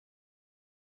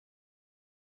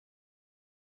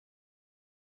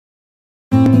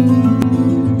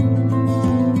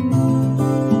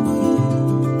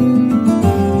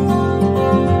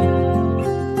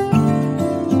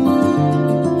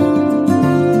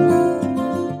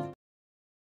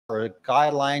For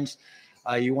guidelines,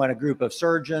 you want a group of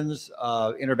surgeons,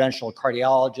 interventional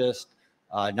cardiologists,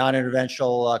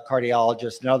 non-interventional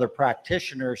cardiologists, and other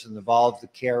practitioners involved in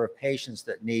the care of patients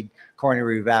that need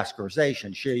coronary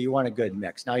revascularization. Sure, you want a good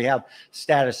mix. Now you have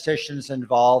statisticians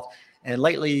involved, and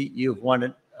lately you've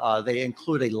wanted, they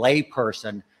include a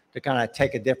layperson to kind of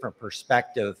take a different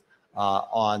perspective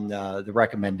on the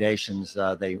recommendations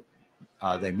they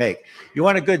make. You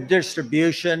want a good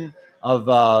distribution of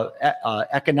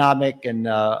economic and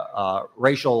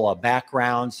racial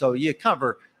background, so you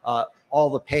cover all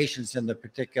the patients in the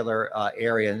particular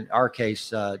area, in our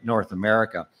case, North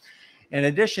America. In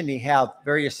addition, you have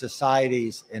various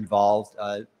societies involved.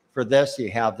 For this, you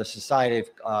have the Society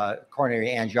of Coronary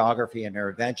Angiography and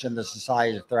Intervention, the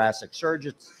Society of Thoracic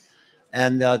Surgeons,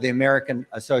 and the American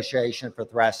Association for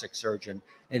Thoracic Surgeon,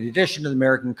 in addition to the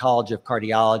American College of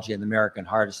Cardiology and the American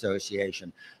Heart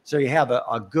Association. So you have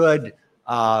a good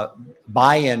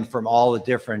buy-in from all the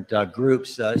different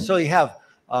groups. So you have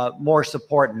more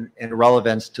support and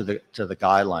relevance to the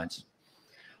guidelines.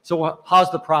 So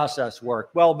how's the process work?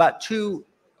 Well, about 2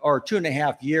 or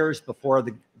 2.5 years before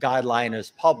the guideline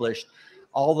is published,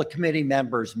 all the committee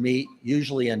members meet,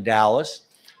 usually in Dallas.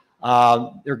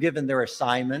 They're given their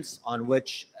assignments on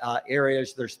which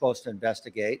areas they're supposed to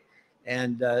investigate.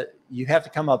 And you have to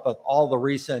come up with all the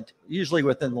recent, usually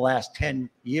within the last 10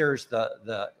 years,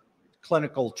 the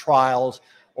clinical trials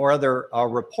or other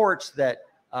reports that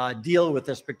deal with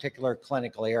this particular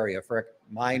clinical area. For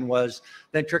mine was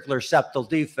ventricular septal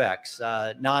defects,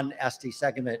 non-ST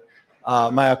segment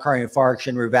myocardial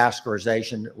infarction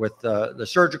revascularization with the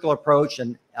surgical approach,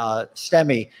 and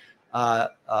STEMI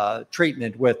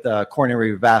treatment with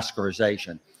coronary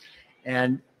revascularization.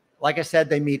 And like I said,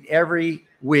 they meet every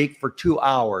week for 2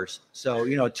 hours. So,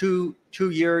 you know, two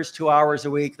years, 2 hours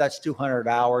a week, that's 200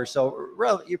 hours. So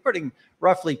you're putting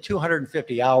roughly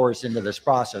 250 hours into this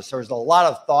process. So there's a lot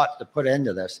of thought to put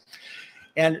into this.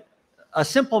 And a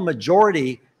simple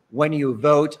majority when you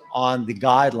vote on the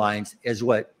guidelines is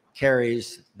what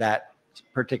carries that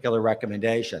particular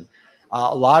recommendation.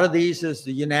 A lot of these is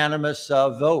the unanimous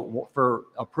vote for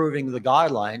approving the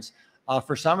guidelines.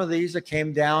 For some of these, it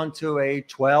came down to a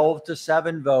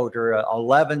 12-7 vote or a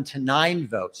 11-9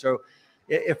 vote. So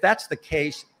if that's the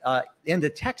case, in the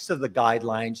text of the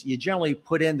guidelines, you generally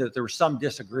put in that there was some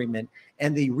disagreement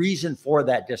and the reason for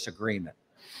that disagreement.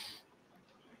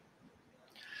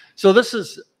 So this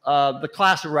is the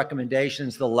class of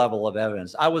recommendations, the level of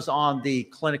evidence. I was on the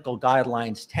clinical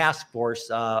guidelines task force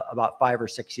about 5 or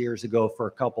 6 years ago for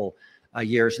a couple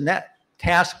years, and that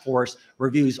task force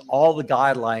reviews all the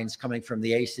guidelines coming from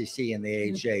the ACC and the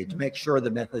AHA to make sure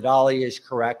the methodology is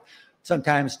correct,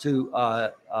 sometimes to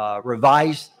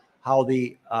revise how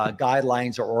the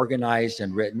guidelines are organized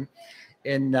and written.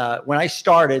 And when I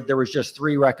started, there was just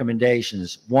 3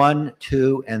 recommendations: 1,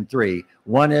 2, and 3.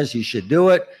 1 is you should do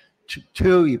it.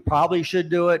 2, you probably should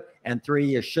do it. And 3,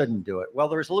 you shouldn't do it. Well,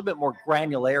 there's a little bit more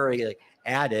granularity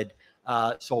added.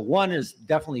 So 1 is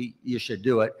definitely you should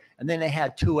do it. And then they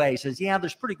had 2A says, yeah,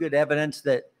 there's pretty good evidence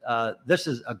that this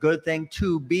is a good thing.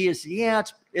 2B is, yeah,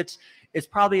 it's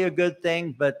probably a good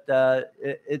thing, but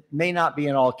it may not be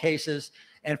in all cases.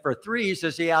 And for 3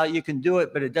 says, yeah, you can do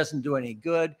it, but it doesn't do any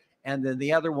good. And then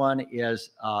the other one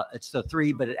is it's the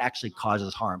 3, but it actually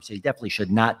causes harm. So you definitely should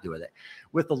not do it.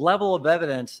 With the level of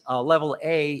evidence, level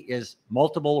A is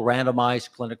multiple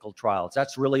randomized clinical trials.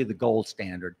 That's really the gold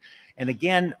standard. And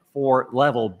again, for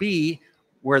level B,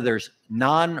 where there's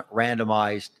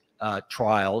non-randomized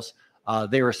trials,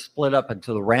 they were split up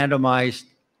into the randomized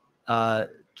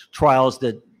trials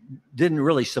that didn't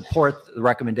really support the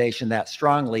recommendation that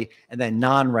strongly, and then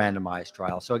non-randomized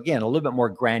trials. So again, a little bit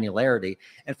more granularity.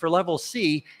 And for level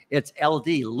C, it's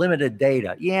LD, limited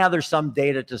data. Yeah, there's some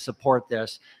data to support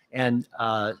this. And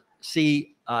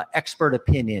C, expert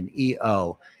opinion,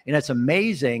 EO. And it's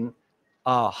amazing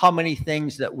how many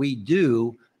things that we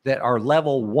do that are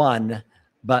level 1,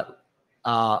 but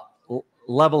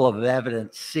level of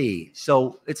evidence C.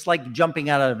 So it's like jumping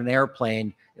out of an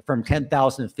airplane from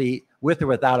 10,000 feet with or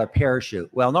without a parachute.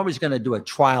 Well, nobody's going to do a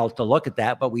trial to look at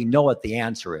that, but we know what the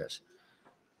answer is.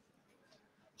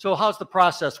 So how's the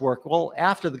process work? Well,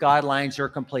 after the guidelines are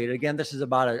completed, again, this is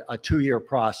about a 2-year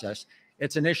process.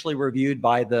 It's initially reviewed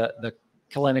by the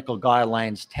clinical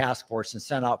guidelines task force and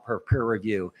sent out for peer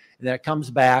review. And then it comes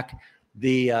back,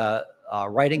 the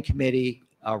writing committee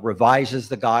revises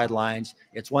the guidelines.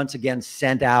 It's once again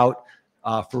sent out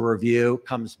for review,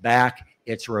 comes back,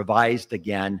 it's revised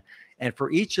again. And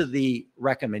for each of the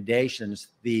recommendations,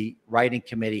 the writing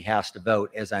committee has to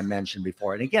vote, as I mentioned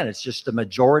before. And again, it's just a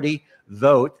majority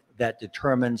vote that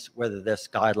determines whether this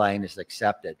guideline is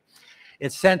accepted.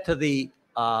 It's sent to the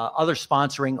other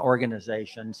sponsoring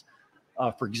organizations.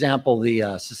 For example,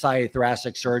 the Society of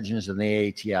Thoracic Surgeons and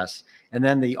the AATS, and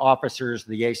then the officers,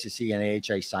 the ACC and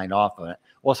AHA sign off on it.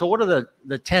 Well, so what are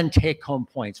the 10 take-home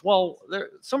points? Well,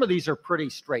 some of these are pretty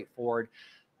straightforward.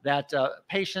 That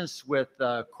patients with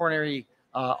coronary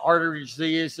artery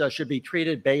disease should be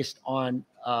treated based on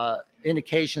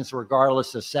indications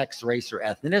regardless of sex, race, or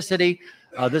ethnicity.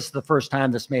 This is the first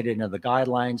time this made it into the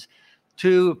guidelines.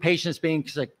 2, patients being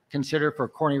considered for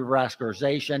coronary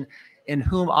revascularization in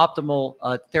whom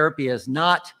optimal therapy is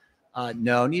not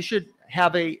known. You should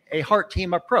have a heart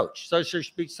team approach. So there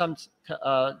should be some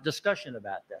discussion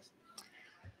about this.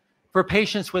 For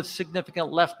patients with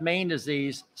significant left main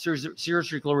disease,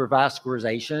 surgical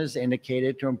revascularization is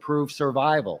indicated to improve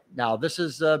survival. Now, this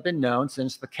has been known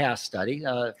since the CAST study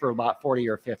for about 40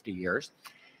 or 50 years.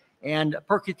 And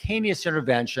percutaneous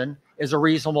intervention is a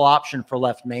reasonable option for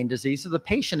left main disease. So the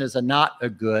patient is not a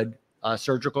good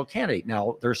surgical candidate.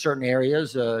 Now, there are certain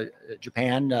areas,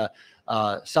 Japan,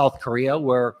 South Korea,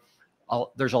 where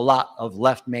there's a lot of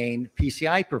left main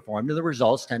PCI performed, and the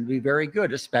results tend to be very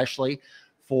good, especially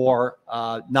for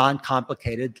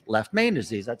non-complicated left main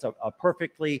disease. That's a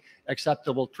perfectly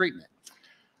acceptable treatment.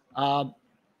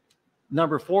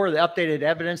 Number 4, the updated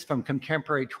evidence from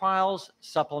contemporary trials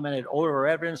supplemented older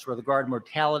evidence with regard to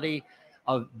mortality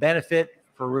of benefit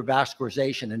for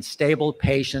revascularization in stable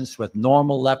patients with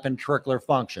normal left ventricular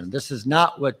function. This is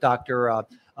not what Dr.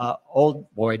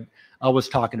 Oldboyd was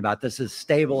talking about. This is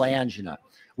stable angina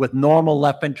with normal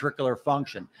left ventricular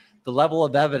function. The level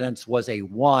of evidence was a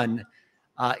 1.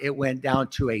 It went down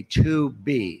to a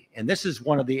 2B, and this is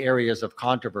one of the areas of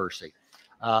controversy.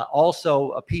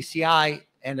 Also, a PCI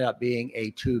ended up being a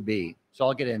 2B, so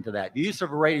I'll get into that. The use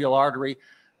of a radial artery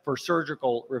for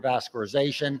surgical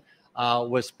revascularization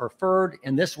was preferred,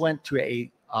 and this went to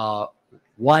a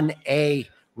 1A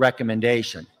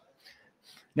recommendation.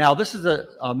 Now, this is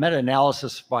a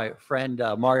meta-analysis by friend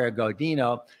Mario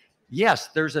Godino. Yes,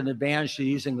 there's an advantage to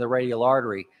using the radial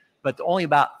artery, but only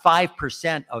about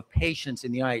 5% of patients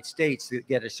in the United States that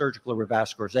get a surgical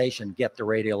revascularization get the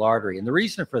radial artery. And the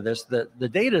reason for this, the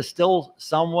data is still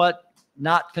somewhat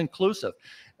not conclusive.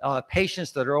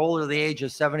 Patients that are older than the age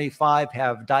of 75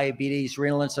 have diabetes,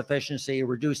 renal insufficiency,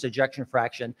 reduced ejection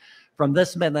fraction. From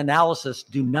this meta-analysis,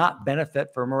 do not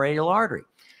benefit from a radial artery.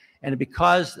 And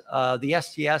because the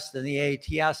STS and the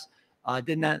AATS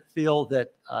did not feel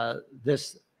that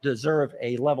this deserve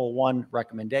a level 1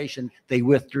 recommendation, they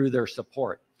withdrew their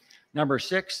support. Number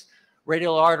 6,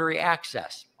 radial artery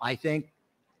access. I think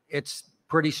it's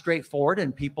pretty straightforward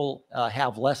and people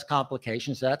have less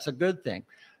complications. That's a good thing.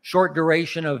 Short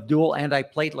duration of dual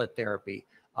antiplatelet therapy.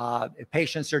 If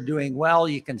patients are doing well,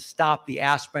 you can stop the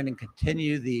aspirin and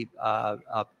continue the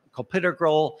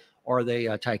clopidogrel or the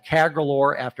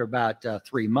ticagrelor after about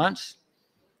 3 months,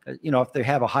 if they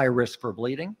have a high risk for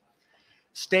bleeding.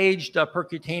 Staged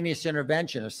percutaneous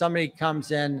intervention. If somebody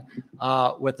comes in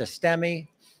with a STEMI,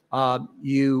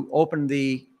 you open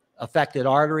the affected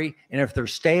artery, and if they're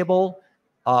stable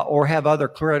or have other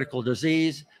critical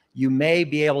disease, you may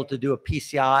be able to do a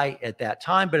PCI at that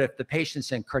time, but if the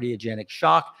patient's in cardiogenic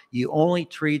shock, you only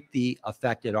treat the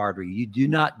affected artery. You do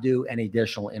not do any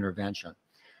additional intervention.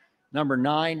 Number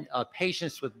 9,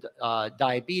 patients with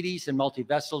diabetes and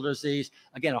multivessel disease.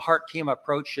 Again, a heart team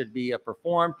approach should be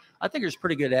performed. I think there's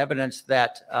pretty good evidence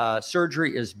that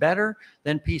surgery is better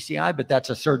than PCI, but that's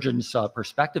a surgeon's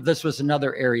perspective. This was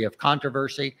another area of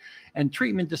controversy. And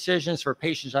treatment decisions for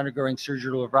patients undergoing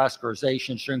surgical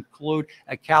revascularization should include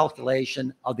a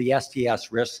calculation of the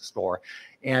STS risk score.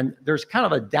 And there's kind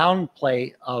of a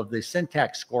downplay of the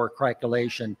syntax score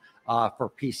calculation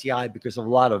for PCI because of a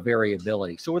lot of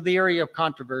variability. So with the area of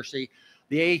controversy,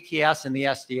 the AATS and the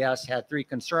SDS had 3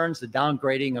 concerns: the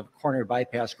downgrading of coronary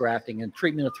bypass grafting and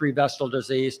treatment of 3-vessel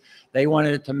disease. They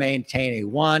wanted it to maintain a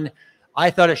 1. I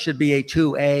thought it should be a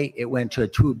 2A. It went to a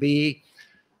 2B.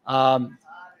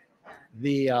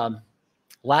 The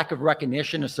lack of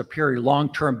recognition of superior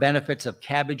long-term benefits of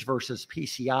CABG versus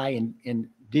PCI in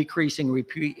decreasing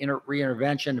repeat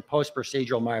reintervention and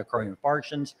post-procedural myocardial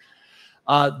infarctions.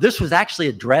 This was actually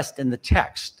addressed in the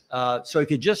text. So if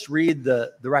you just read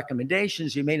the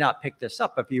recommendations, you may not pick this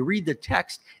up. If you read the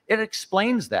text, it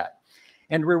explains that.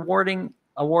 And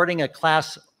awarding a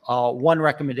class 1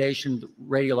 recommendation,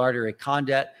 radial artery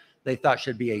condet, they thought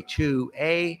should be a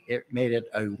 2A. It made it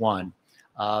a 1.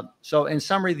 So in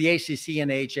summary, the ACC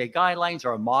and AHA guidelines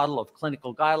are a model of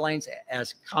clinical guidelines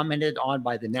as commented on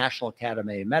by the National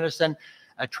Academy of Medicine.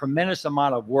 A tremendous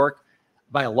amount of work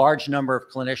by a large number of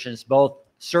clinicians, both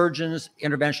surgeons,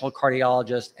 interventional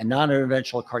cardiologists, and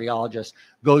non-interventional cardiologists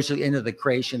goes into the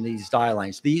creation of these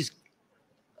guidelines. These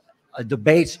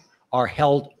debates are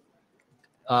held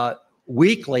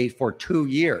weekly for 2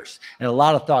 years, and a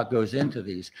lot of thought goes into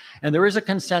these. And there is a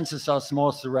consensus on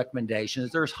most of the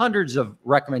recommendations. There's hundreds of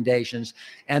recommendations,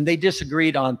 and they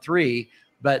disagreed on 3,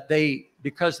 but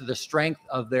because of the strength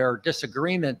of their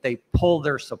disagreement, they pulled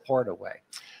their support away.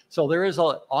 So there is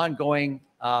an ongoing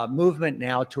movement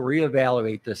now to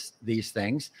reevaluate these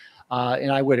things,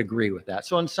 and I would agree with that.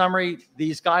 So in summary,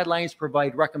 these guidelines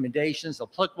provide recommendations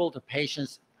applicable to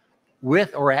patients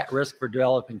with or at risk for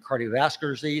developing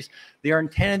cardiovascular disease. They are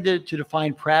intended to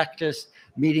define practice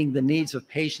meeting the needs of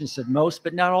patients in most,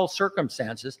 but not all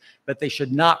circumstances, but they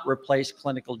should not replace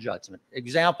clinical judgment.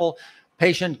 Example,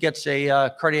 patient gets a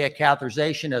cardiac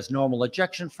catheterization, has normal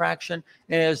ejection fraction,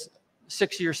 and has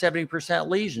 60 or 70%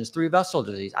 lesions, 3 vessel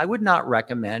disease. I would not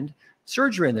recommend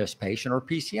surgery in this patient or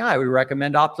PCI. We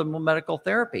recommend optimal medical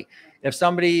therapy. If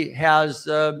somebody has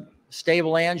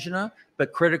stable angina,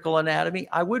 but critical anatomy,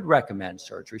 I would recommend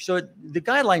surgery. So the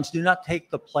guidelines do not take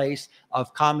the place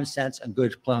of common sense and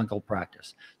good clinical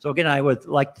practice. So again, I would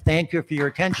like to thank you for your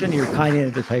attention and your kind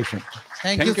invitation.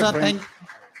 Thank you, sir.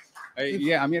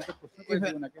 Yeah, I'm here to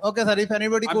question. Okay, sir. If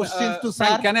anybody questions to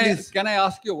sir, can I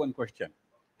ask you one question?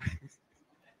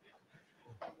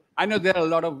 I know there are a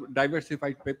lot of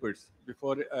diversified papers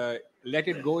before let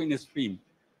it go in a stream.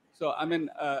 So I mean,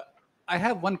 I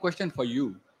have one question for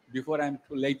you before I'm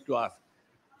too late to ask.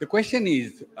 The question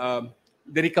is, the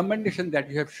recommendation that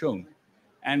you have shown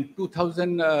and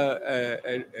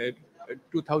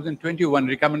 2021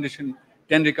 recommendation,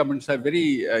 10 recommendations are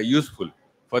very useful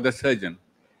for the surgeon.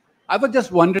 I was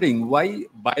just wondering why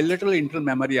bilateral internal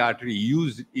mammary artery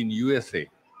used in USA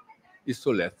is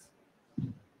so less.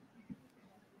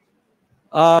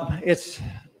 It's,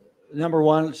 number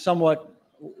one, somewhat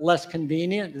less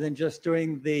convenient than just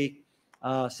doing the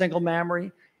single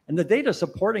mammary. And the data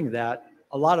supporting that,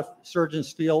 a lot of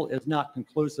surgeons feel is not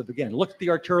conclusive. Again, look at the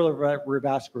arterial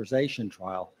revascularization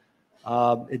trial.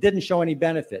 It didn't show any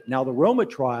benefit. Now, the Roma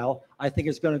trial, I think,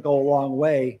 is going to go a long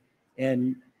way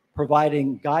in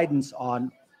providing guidance on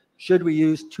should we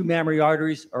use 2 mammary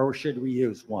arteries or should we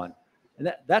use 1?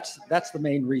 And that's the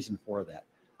main reason for that.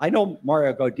 I know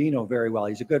Mario Godino very well.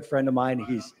 He's a good friend of mine.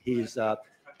 He's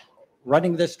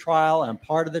running this trial. I'm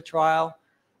part of the trial.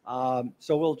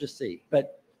 So we'll just see.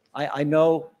 But I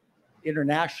know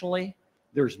internationally,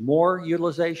 there's more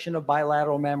utilization of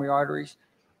bilateral mammary arteries.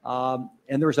 And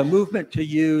there's a movement to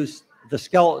use the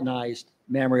skeletonized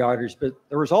mammary arteries. But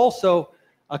there was also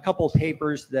a couple of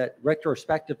papers that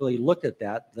retrospectively looked at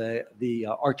that. The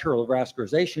arterial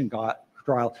vascularization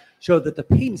trial showed that the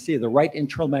patency of the right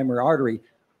internal mammary artery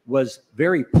was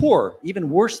very poor, even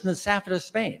worse than the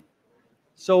saphenous vein.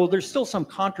 So there's still some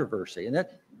controversy. And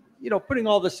that, putting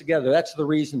all this together, that's the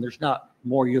reason there's not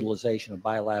more utilization of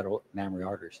bilateral mammary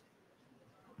arteries.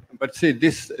 But say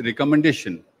this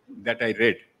recommendation that I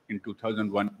read in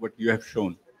 2001, what you have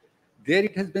shown, there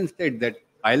it has been said that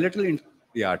bilateral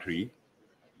internal artery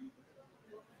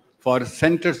for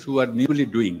centers who are newly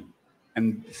doing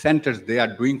and centers they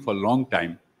are doing for a long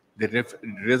time, the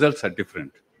results are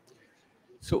different.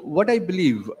 So what I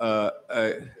believe,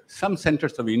 some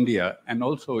centers of India and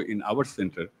also in our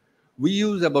center, we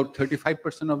use about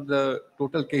 35% of the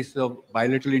total cases of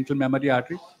bilateral internal mammary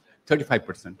artery,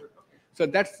 35%. So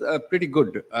that's pretty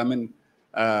good. I mean,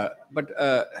 but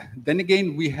then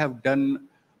again, we have done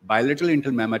bilateral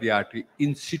internal mammary artery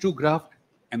in situ graft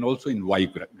and also in Y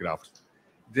grafts.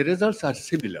 The results are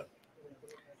similar.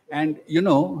 And,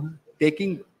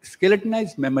 taking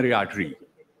skeletonized mammary artery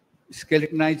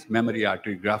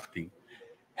grafting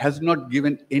has not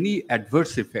given any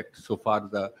adverse effect so far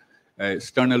the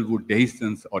sternal wound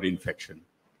dehiscence or infection.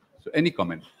 So any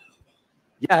comment?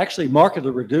 Yeah, actually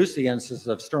markedly reduced the incidence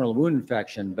of sternal wound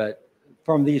infection, but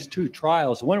from these 2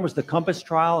 trials, one was the COMPASS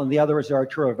trial and the other was the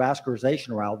arterial vascularization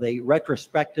trial. They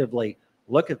retrospectively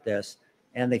look at this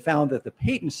and they found that the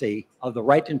patency of the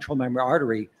right internal mammary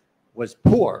artery was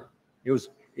poor. It was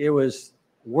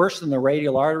worse than the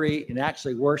radial artery and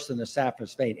actually worse than the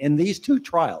saphenous vein in these 2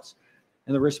 trials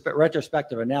in the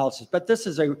retrospective analysis. But this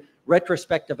is a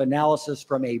retrospective analysis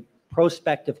from a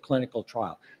prospective clinical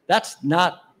trial. That's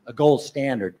not a gold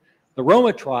standard. The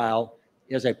Roma trial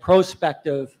is a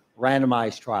prospective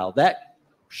randomized trial. That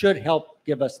should help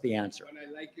give us the answer. And I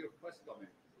like your first comment.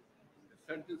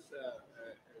 The surgeon's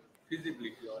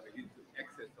feasibility or his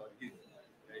access or his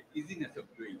easiness of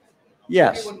doing.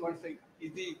 Yes. Everyone wants an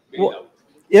easy way out.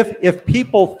 If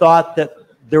people thought that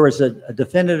there was a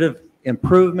definitive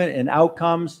improvement in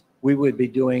outcomes, we would be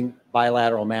doing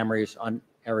bilateral mammaries on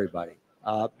everybody.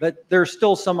 But there's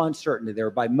still some uncertainty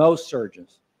there by most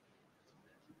surgeons.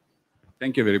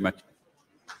 Thank you very much.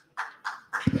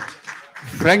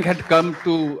 Frank had come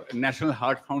to National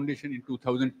Heart Foundation in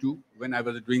 2002 when I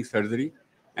was doing surgery,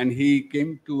 and he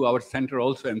came to our center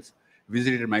also and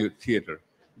visited my theater.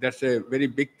 That's a very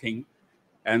big thing,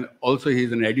 and also he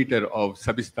is an editor of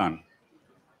Sabistan.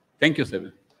 Thank you,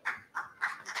 sir.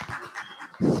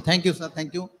 Thank you, sir.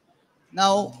 Thank you.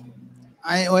 Now,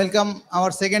 I welcome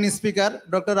our second speaker,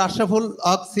 Dr. Ashraful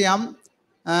Haq Siam.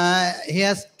 He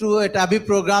has a TABI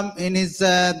program in his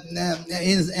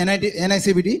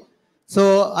NICBD.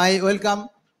 So I welcome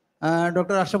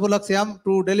Dr. Ashraful Haq Siam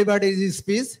to deliver his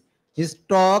speech, his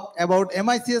talk about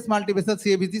MICS multivessel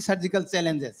CABG surgical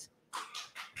challenges.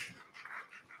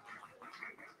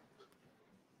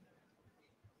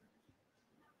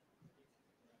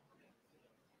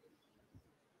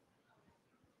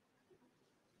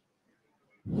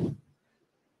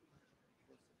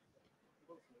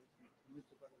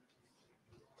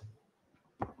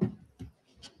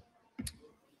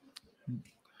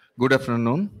 Good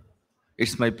afternoon.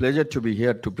 It's my pleasure to be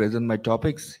here to present my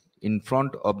topics in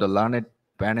front of the learned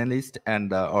panelists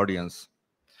and the audience.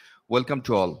 Welcome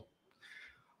to all.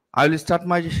 I will start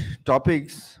my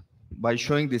topics by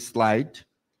showing this slide.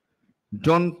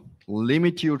 Don't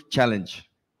limit your challenge.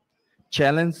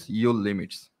 Challenge your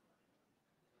limits.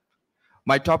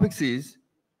 My topics is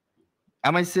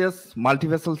MICS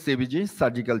multivessel CABG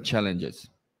surgical challenges.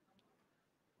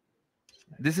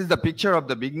 This is the picture of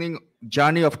the beginning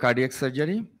journey of cardiac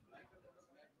surgery.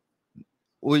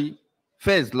 We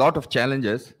faced a lot of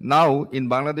challenges. Now in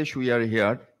Bangladesh, we are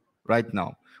here right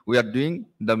now. We are doing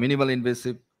the minimal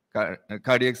invasive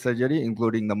cardiac surgery,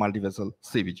 including the multivessel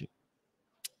CABG.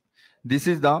 This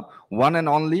is the one and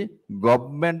only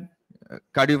government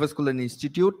cardiovascular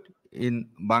institute in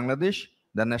Bangladesh,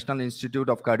 the National Institute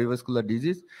of Cardiovascular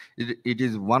Disease. It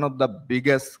is one of the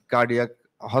biggest cardiac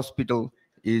hospital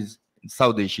is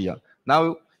South Asia.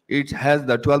 Now it has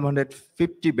the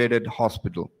 1,250 bedded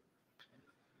hospital.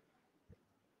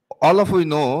 All of we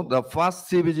know the first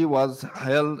CABG was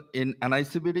held in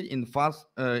NICBD in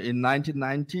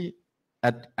 1990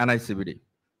 at NICBD.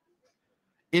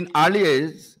 In early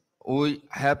age, we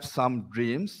have some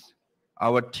dreams.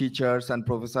 Our teachers and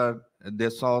professors, they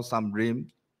saw some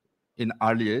dreams in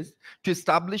early age to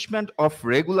establishment of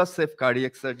regular safe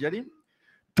cardiac surgery,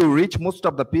 to reach most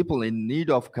of the people in need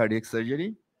of cardiac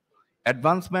surgery,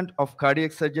 advancement of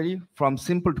cardiac surgery from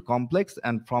simple to complex,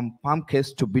 and from pump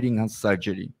case to beating heart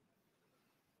surgery.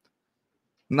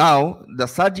 Now, the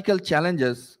surgical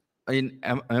challenges in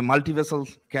multivessel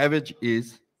CABG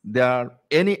is there are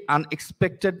any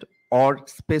unexpected or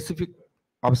specific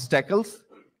obstacles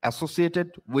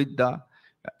associated with the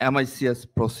MICS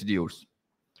procedures.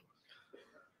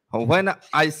 When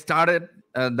I started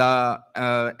the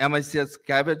MICS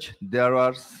CABG, there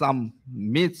are some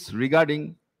myths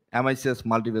regarding MICS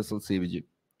multivessel CABG.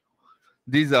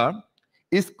 These are: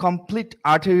 is complete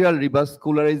arterial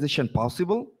revascularization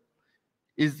possible?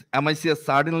 Is MICS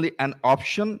certainly an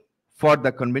option for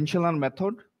the conventional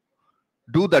method?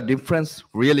 Do the difference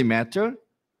really matter?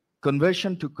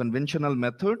 Conversion to conventional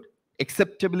method,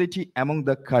 acceptability among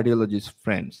the cardiologist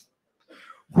friends,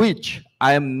 which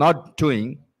I am not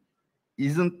doing,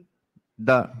 isn't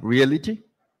the reality.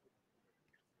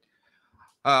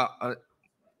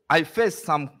 I face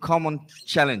some common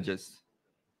challenges.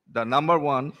 The number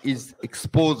one is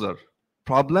exposure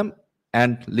problem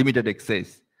and limited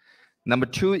access. Number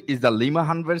two is the lemma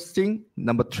harvesting.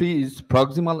 Number three is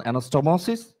proximal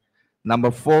anastomosis. Number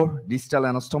four, distal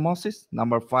anastomosis.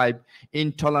 Number five,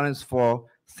 intolerance for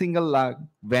single lung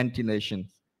ventilation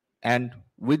and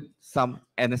with some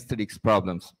anesthetics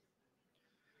problems.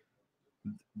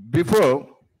 Before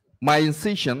my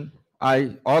incision,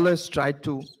 I always try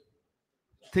to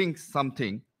think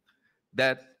something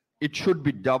that it should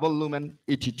be double lumen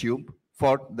ET tube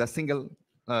for the single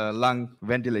lung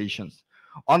ventilations.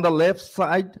 On the left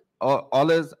side,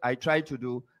 always I try to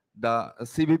do the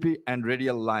CVP and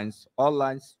radial lines, all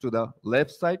lines to the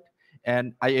left side,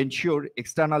 and I ensure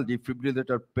external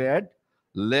defibrillator pad,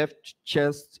 left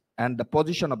chest, and the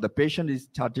position of the patient is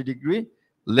 30 degree,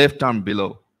 left arm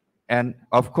below, and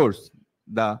of course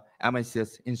the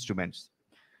MICS instruments.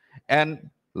 And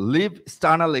leave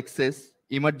sternal access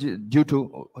due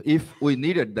to if we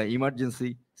needed the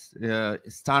emergency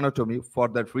sternotomy. For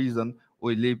that reason,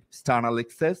 we leave sternal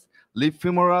access, leave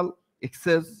femoral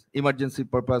access, emergency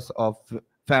purpose of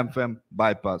fem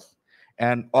bypass.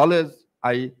 And always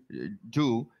I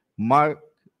do mark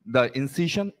the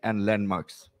incision and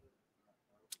landmarks.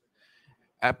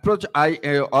 approach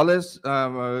I always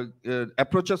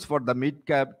approaches for the mid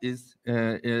cap is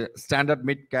standard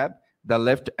mid cap. The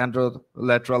left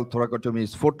anterolateral thoracotomy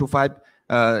is 4 to 5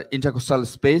 intercostal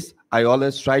space. I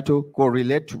always try to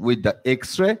correlate with the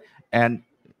X-ray and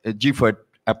Gifford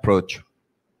approach.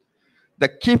 The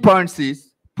key points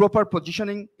is proper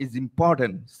positioning is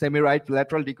important. Semi-right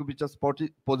lateral decubitus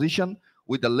position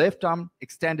with the left arm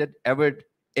extended, avoid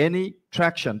any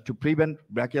traction to prevent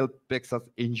brachial plexus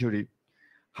injury.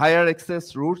 Higher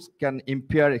excess roots can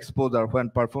impair exposure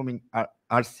when performing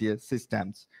RCA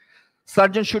systems.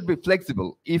 Surgeon should be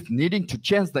flexible if needing to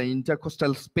change the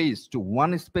intercostal space to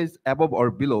one space above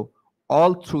or below,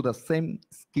 all through the same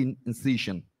skin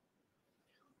incision.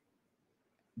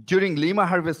 During lima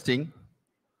harvesting,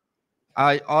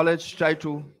 I always try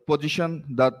to position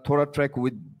the thoratract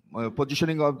with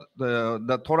positioning of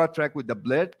the thoratract with the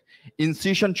blade.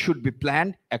 Incision should be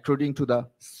planned according to the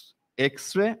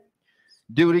X-ray.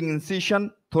 During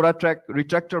incision, thoratract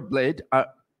retractor blade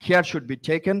care should be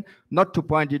taken not to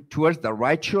point it towards the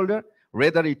right shoulder,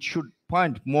 rather it should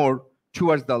point more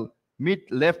towards the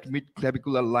left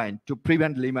mid-clavicular line to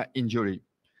prevent lima injury.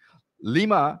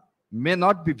 Lima may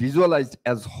not be visualized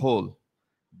as whole.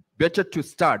 Better to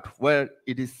start where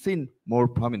it is seen more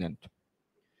prominent.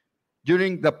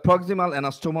 During the proximal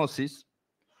anastomosis,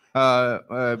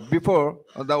 before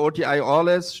the OT, I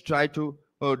always try to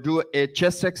do a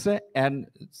chest X-ray and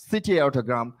CT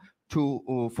aortogram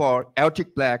for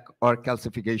aortic plaque or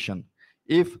calcification.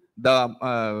 If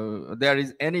there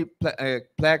is any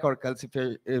plaque or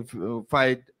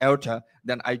calcified aorta,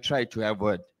 then I try to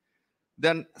avoid.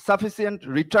 Then sufficient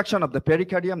retraction of the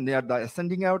pericardium near the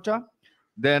ascending aorta.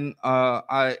 Then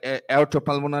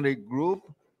aortopulmonary group,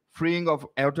 freeing of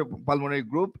aortopulmonary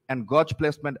group, and gauge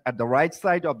placement at the right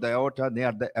side of the aorta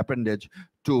near the appendage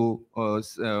to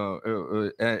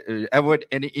avoid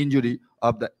any injury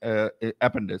of the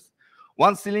appendage.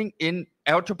 One sealing in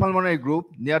aortopulmonary group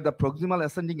near the proximal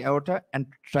ascending aorta and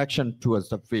traction towards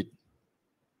the feet.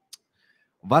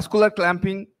 Vascular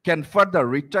clamping can further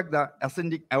retract the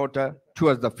ascending aorta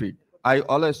towards the feet. I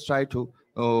always try to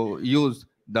use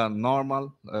the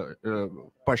normal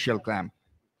partial clamp,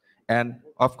 and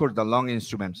of course the long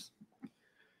instruments.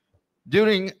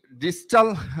 During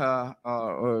distal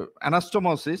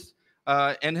anastomosis,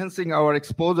 enhancing our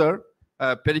exposure,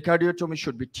 pericardiotomy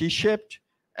should be T-shaped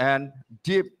and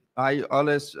deep. I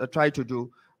always try to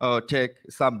do take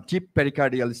some deep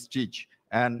pericardial stitch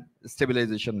and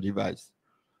stabilization device.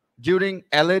 During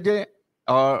LAD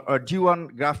or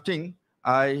G1 grafting,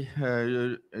 I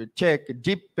take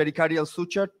deep pericardial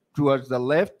suture towards the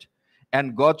left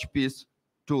and gauge piece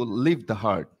to leave the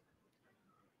heart.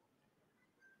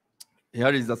 Here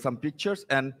is some pictures.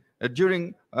 And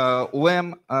during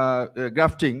OM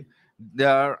grafting,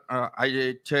 there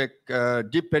I take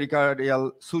deep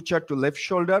pericardial suture to left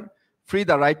shoulder, free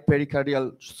the right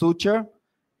pericardial suture.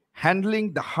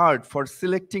 Handling the heart for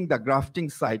selecting the grafting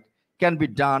site can be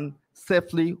done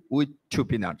safely with 2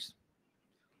 peanuts.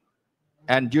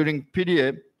 And during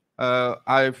PDA,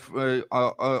 I've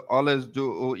always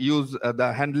use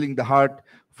the handling the heart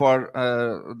for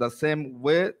the same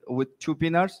way with 2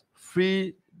 peanuts,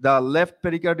 free the left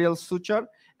pericardial suture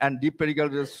and deep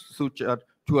pericardial suture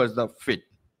towards the feet.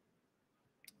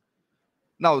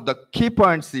 Now, the key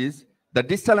points is the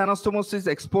distal anastomosis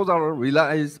exposure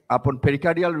relies upon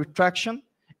pericardial retraction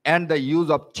and the use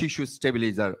of tissue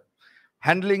stabilizer.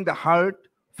 Handling the heart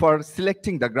for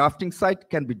selecting the grafting site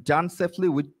can be done safely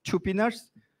with 2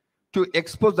 peanuts. To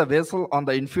expose the vessel on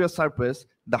the inferior surface,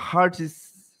 the heart is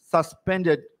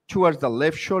suspended towards the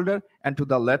left shoulder and to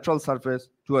the lateral surface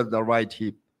towards the right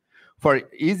hip. For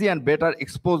easy and better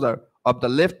exposure of the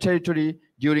left territory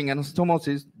during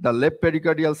anastomosis, the left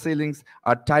pericardial ceilings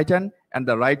are tightened and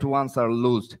the right ones are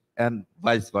loosed, and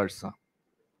vice versa.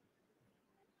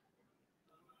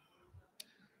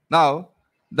 Now,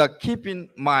 keep in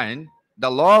mind the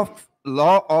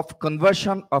law of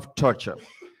conversion of torture.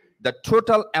 The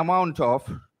total amount of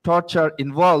torture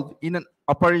involved in an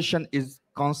operation is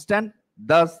constant.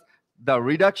 Thus, the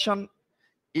reduction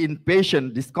in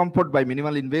patient discomfort by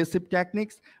minimal invasive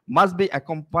techniques must be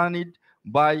accompanied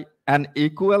by an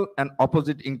equal and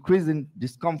opposite increase in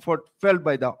discomfort felt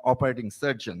by the operating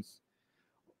surgeons.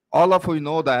 All of you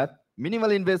know that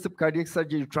minimal invasive cardiac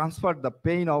surgery transfers the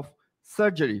pain of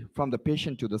surgery from the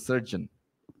patient to the surgeon.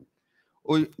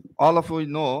 All of you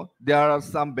know there are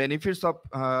some benefits of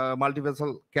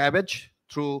multivessel CABG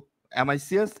through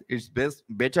MICS. It's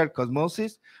better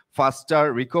cosmosis,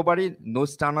 faster recovery, no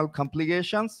sternal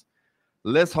complications,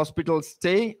 less hospital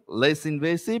stay, less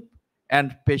invasive,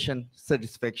 and patient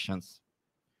satisfactions.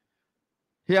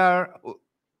 Here,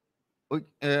 we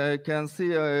can see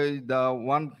the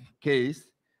one case.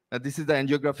 This is the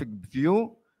angiographic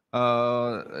view.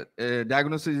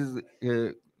 Diagnosis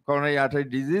is coronary artery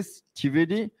disease,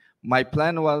 TVD. My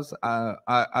plan was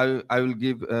I will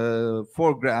give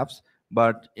 4 graphs,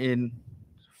 but in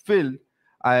field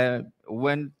I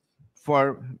went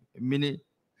for mini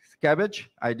cabbage.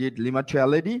 I did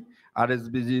Lima-2-LAD,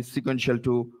 RSBG sequential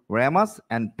to Ramas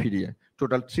and PDA.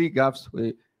 Total 3 graphs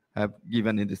we have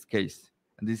given in this case.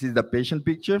 And this is the patient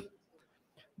picture.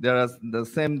 There is the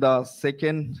same, the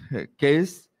second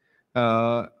case.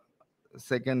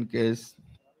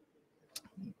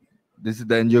 This is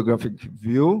the angiographic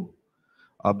view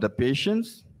of the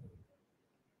patients.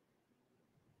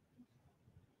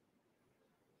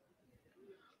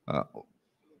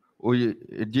 We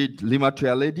did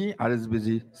Lima-2-LAD,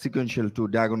 RSBG sequential to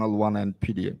diagonal 1 and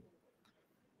PDA.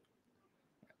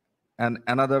 And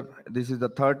another, this is the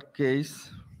third case.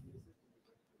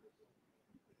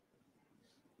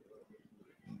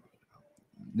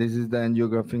 This is the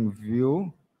angiographic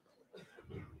view.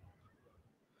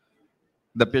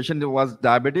 The patient was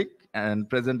diabetic and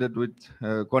presented with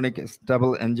chronic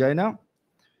stable angina.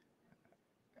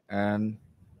 And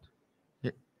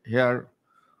here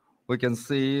we can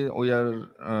see we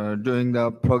are doing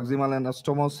the proximal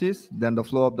anastomosis, then the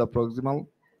flow of the proximal.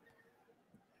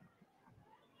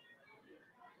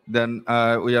 Then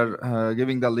we are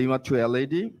giving the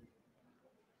Lima-2-LAD.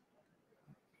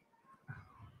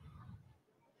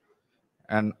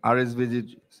 And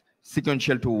RSVG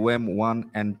sequential to WEM1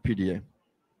 and PDA.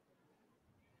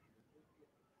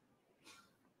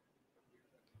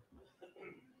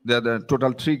 The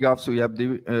total 3 graphs we have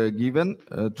given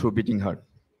through beating heart.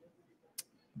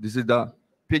 This is the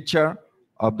picture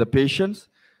of the patients,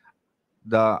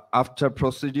 the after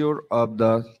procedure of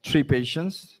the 3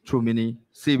 patients through mini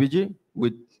CVG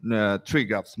with 3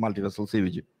 graphs multivessel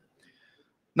CVG.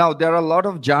 Now there are a lot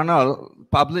of journals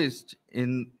published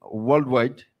in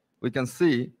worldwide. We can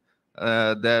see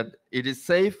that it is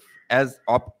safe as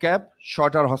OPCAP,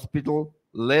 shorter hospital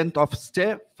length of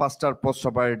stay, faster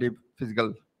postoperative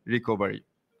physical recovery.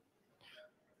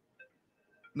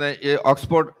 The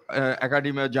Oxford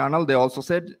Academia Journal, they also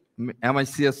said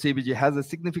MICS CVG has a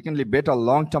significantly better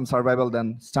long-term survival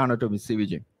than sternotomy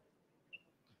CVG.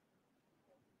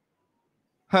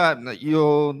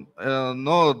 You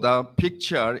know the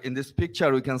picture. In this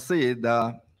picture, we can see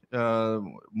the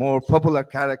more popular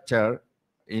character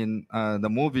in the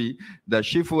movie, the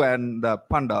Shifu and the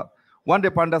Panda. One day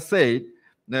Panda said,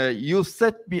 you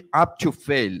set me up to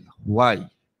fail. Why?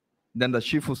 Then the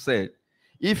Shifu said,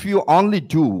 if you only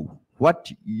do what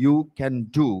you can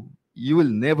do, you will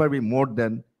never be more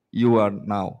than you are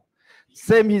now.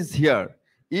 Same is here.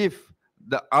 If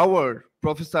our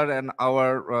professor and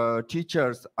our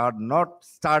teachers are not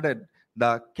started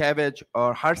the cabbage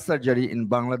or heart surgery in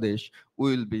Bangladesh,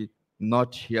 we will be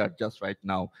not here just right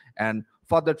now. And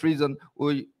for that reason,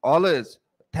 we always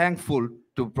thankful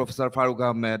to Professor Farooq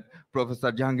Ahmed,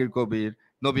 Professor Jahangir Kabir,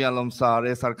 Nabi Alam Sir,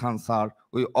 S.R. Khan Sir.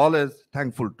 We always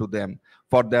thankful to them.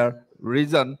 For their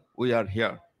reason, we are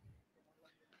here.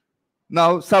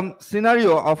 Now, some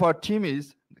scenario of our team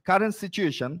is current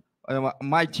situation.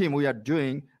 My team, we are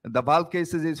doing the valve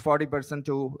cases is 40%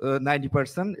 to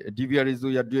 90%. DVR is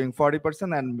we are doing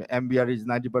 40%, and MBR is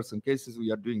 90% cases.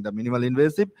 We are doing the minimal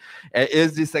invasive.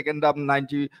 ASD second up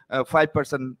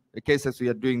 95% cases we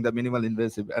are doing the minimal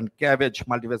invasive, and cabbage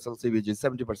multivessel CVG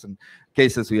 70%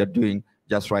 cases we are doing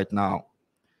just right now.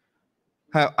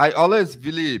 I always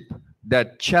believe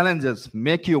that challenges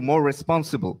make you more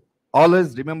responsible.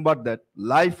 Always remember that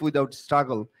life without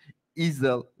struggle is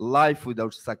a life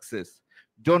without success.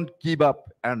 Don't give up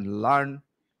and learn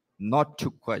not to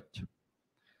quit.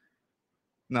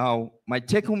 Now, my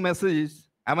take-home message is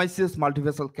MICS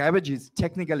multivessel cabbage is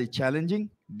technically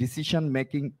challenging. Decision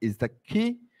making is the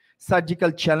key.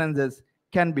 Surgical challenges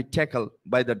can be tackled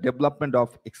by the development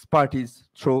of expertise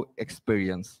through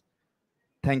experience.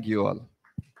 Thank you all.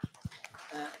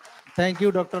 Thank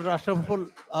you, Dr. Ashraful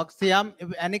Siam.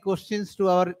 Any questions to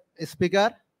our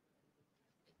speaker?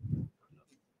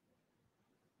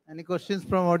 Any questions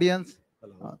from audience?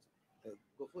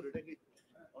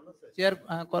 Chair,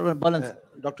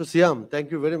 Dr. Siam,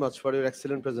 thank you very much for your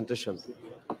excellent presentation.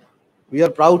 We are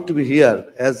proud to be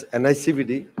here as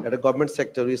NICVD at a government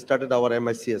sector. We started our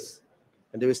MICS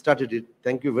and we started it.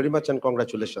 Thank you very much and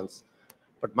congratulations.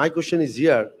 But my question is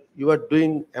here, you are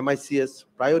doing MICS,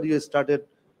 prior you started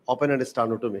open and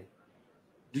sternotomy.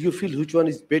 Do you feel which one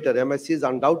is better? MICS is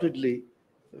undoubtedly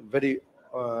very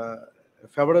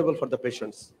favorable for the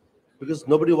patients because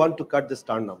nobody wants to cut the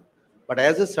sternum. But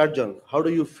as a surgeon, how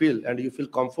do you feel, and you feel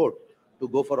comfort to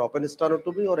go for open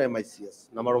sternotomy or MICS?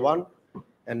 Number one.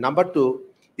 And number two,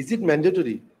 is it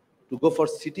mandatory to go for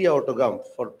CT aortogram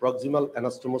for proximal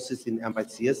anastomosis in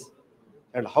MICS?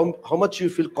 And how much you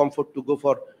feel comfort to go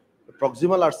for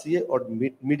proximal RCA or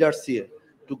mid RCA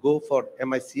to go for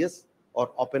MICS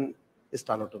or open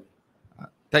sternotomy?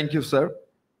 Thank you, sir.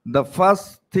 The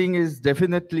first thing is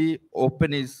definitely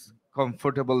open is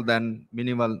comfortable than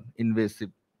minimal invasive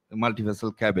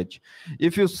multivessel CABG.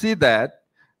 If you see that,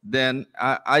 then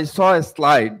I saw a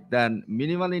slide, then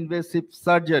minimal invasive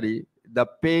surgery, the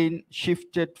pain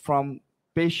shifted from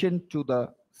patient to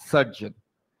the surgeon.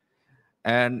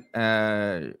 And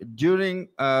during,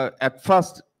 at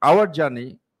first, our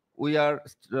journey, we are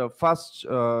first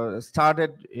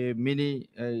started mini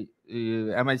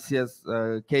MICS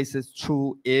cases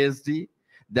through ASD,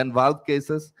 then valve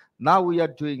cases. Now we are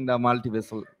doing the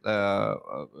multivessel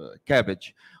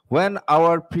CABG. When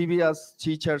our previous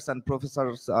teachers and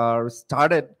professors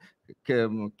started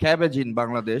CABG in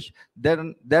Bangladesh,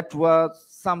 then that was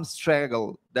some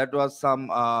struggle, that was some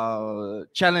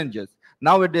challenges.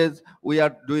 Nowadays, we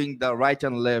are doing the right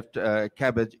and left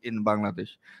CABG in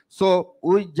Bangladesh. So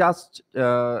we just,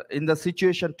 in the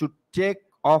situation to take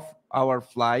off our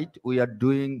flight, we are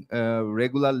doing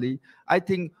regularly. I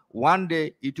think one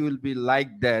day it will be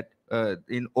like that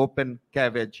in open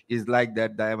CABG is like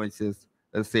that, the MICS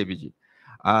CABG.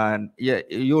 And yeah,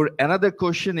 your another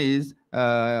question is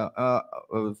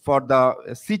for the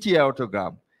CT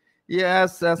aortogram.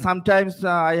 Yes, sometimes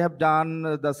I have done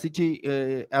the CT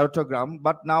aortogram,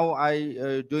 but now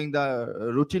I doing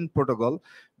the routine protocol,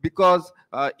 because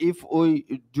if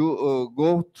we do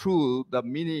go through the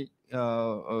mini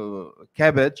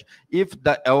CABG, if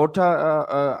the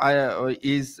aorta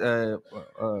is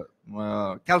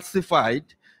calcified,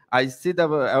 I see the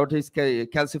aorta is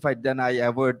calcified, then I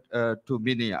avoid to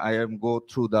mini. I am go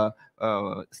through the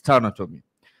sternotomy.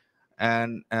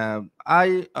 And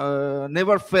I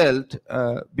never felt,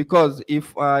 because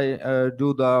if I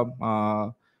do the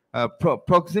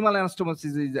proximal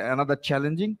anastomosis is another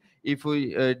challenging. If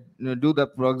we do the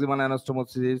proximal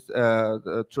anastomosis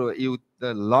through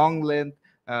the long length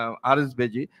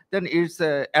RSBG, then it's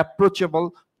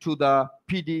approachable to the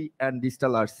PD and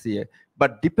distal RCA.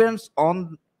 But depends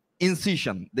on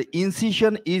incision. The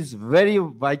incision is very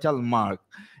vital mark.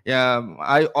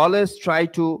 I always try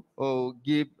to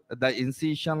give the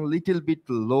incision little bit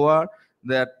lower.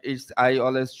 That is, I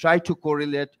always try to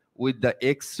correlate with the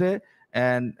X-ray,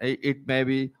 and it may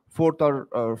be fourth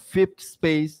or fifth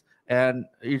space, and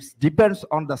it depends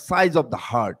on the size of the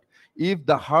heart. If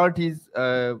the heart is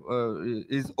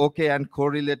okay and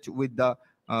correlate with the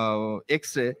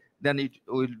X-ray, then it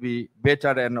will be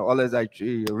better, and always I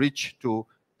reach to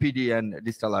PD and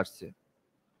distal RCA.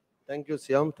 Thank you,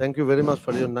 Siam. Thank you very much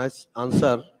for your nice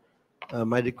answer.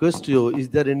 My request to you, is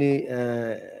there any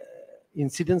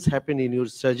incidents happen in your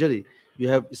surgery? You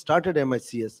have started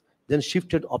MICS, then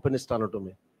shifted open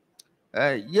sternotomy.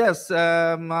 Yes,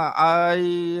 I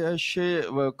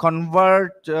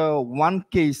convert one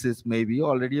cases maybe.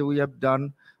 Already we have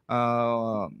done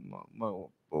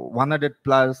 100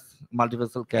 plus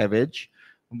multivessel CABG,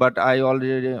 but I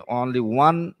already only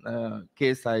one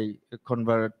case I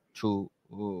convert to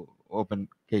open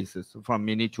cases, from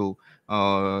mini to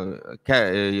open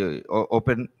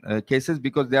cases,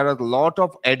 because there are a lot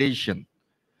of adhesion.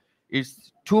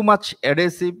 It's too much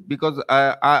adhesive, because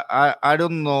I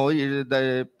don't know,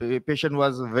 the patient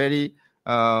was very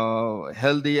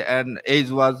healthy and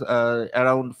age was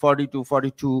around 40 to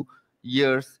 42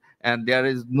 years, and there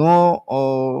is no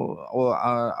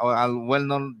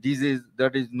well-known disease, there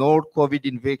is no COVID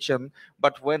infection.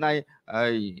 But when I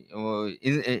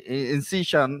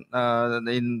incision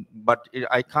but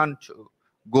I can't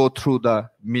go through the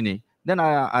mini, then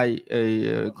I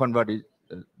convert it.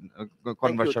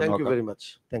 Conversion. Thank you very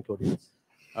much. Thank you, audience.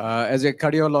 As a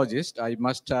cardiologist, I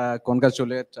must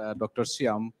congratulate Dr.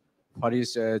 Siam for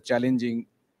his challenging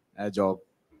job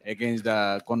against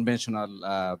the conventional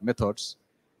methods.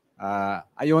 I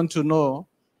want to know,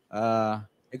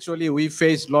 actually we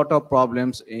face a lot of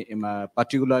problems,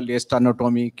 particularly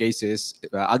sternotomy cases,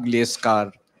 ugly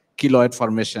scar, keloid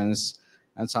formations,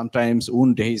 and sometimes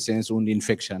wound dehiscence, wound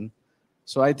infection.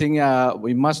 So I think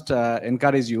we must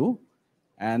encourage you.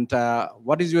 And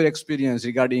what is your experience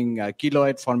regarding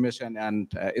keloid formation and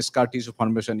scar tissue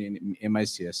formation in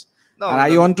MICS? No, and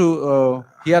I want to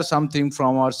hear something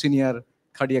from our senior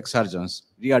cardiac surgeons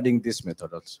regarding this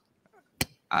method also.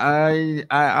 I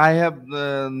have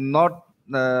not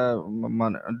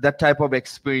that type of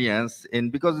experience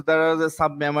because there is a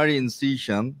submammary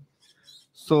incision,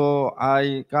 so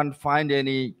I can't find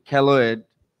any keloid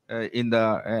in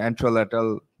the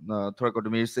anterolateral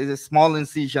thoracotomy. It's a small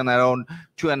incision around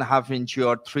 2.5 inch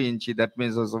or 3 inch. That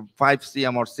means also 5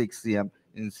 cm or 6 cm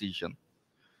incision.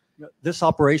 This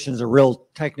operation is a real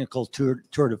technical tour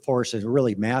de force and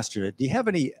really mastered it. Do you have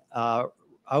any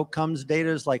outcomes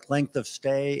data like length of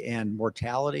stay and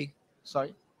mortality?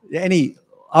 Sorry? Any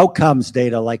outcomes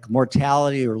data like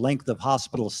mortality or length of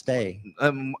hospital stay?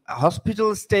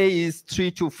 Hospital stay is 3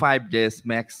 to 5 days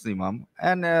maximum,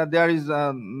 and there is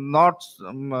not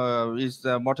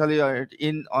mortality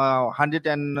in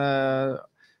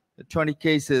 120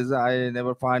 cases. I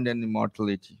never find any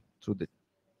mortality through that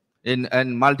in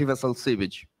multivessel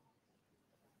sewage.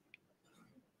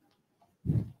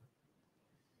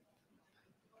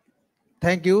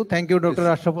 Thank you, Dr.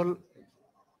 Ashraful.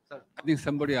 I think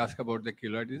somebody asked about the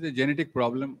keloid. It's a genetic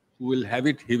problem. Who will have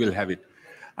it? He will have it.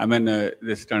 I mean, the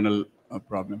external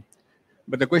problem.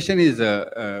 But the question is,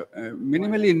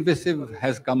 minimally invasive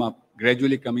has come up,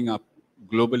 gradually coming up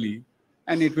globally,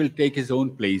 and it will take its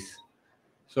own place.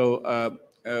 So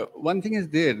one thing is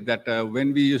there that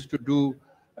when we used to do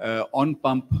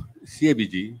on-pump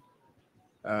CABG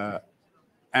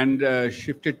and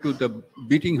shifted to the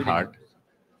beating heart,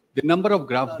 the number of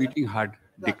graft beating heart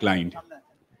declined.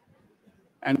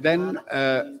 And then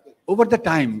over the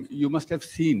time, you must have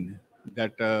seen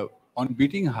that on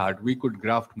beating heart, we could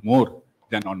graft more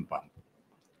than on pump.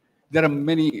 There are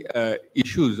many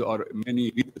issues or many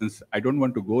reasons. I don't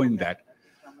want to go in that.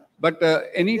 But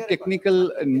any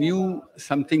technical new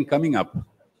something coming up,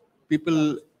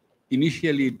 people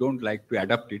initially don't like to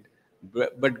adapt it,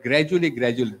 but gradually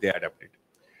they adapt it.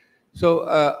 So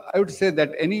I would say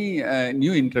that any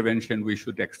new intervention we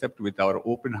should accept with our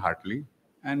open heartedly,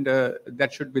 and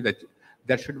that should be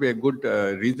a good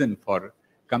reason for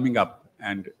coming up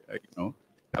and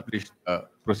establish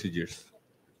procedures.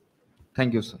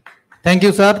 Thank you, sir. Thank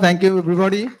you, sir. Thank you,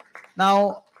 everybody.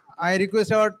 Now, I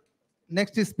request our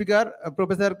next speaker,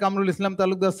 Professor Kamrul Islam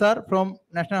Talukdar, sir, from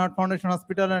National Heart Foundation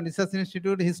Hospital and Research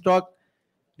Institute. His talk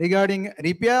regarding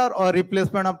repair or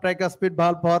replacement of tricuspid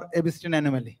valve for Ebstein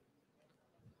anomaly.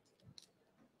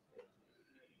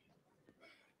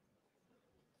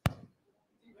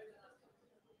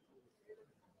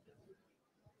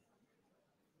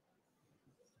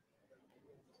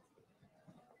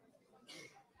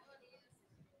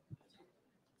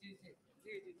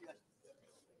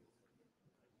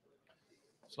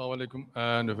 Assalamu alaikum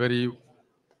and a very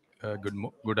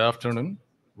good afternoon.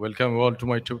 Welcome all to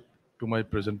my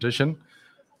presentation.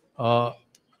 I'll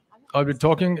be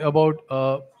talking about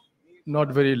not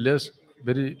very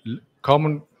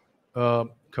common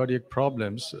cardiac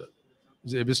problems.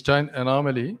 The Ebstein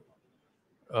anomaly.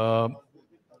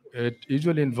 It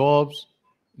usually involves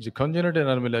the congenital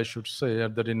anomaly, I should say,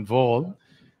 that involve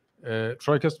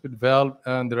tricuspid valve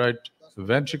and the right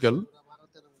ventricle,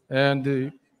 and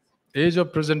the age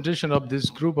of presentation of this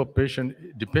group of patients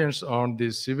depends on the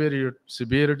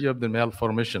severity of the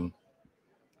malformation.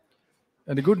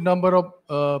 And a good number of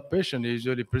patients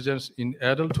usually presents in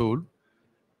adulthood,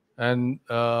 and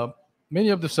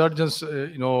many of the surgeons,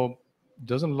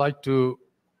 doesn't like to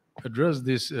address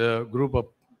this group of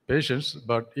patients,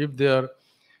 but if they are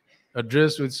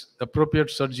addressed with appropriate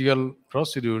surgical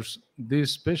procedures,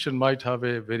 this patient might have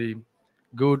a very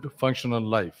good functional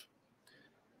life.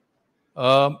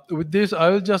 With this, I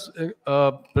will just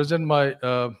present my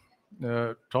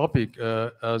topic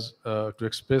as to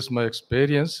express my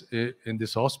experience in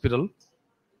this hospital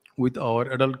with our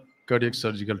adult cardiac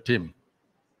surgical team.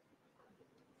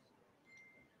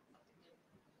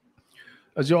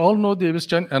 As you all know, the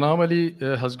Ebstein anomaly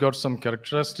has got some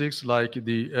characteristics like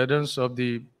the adherence of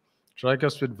the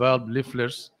tricuspid valve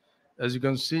leaflets. As you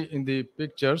can see in the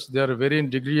pictures, there are varying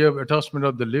degree of attachment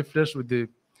of the leaflets with the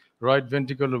right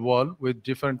ventricular wall with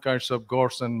different kinds of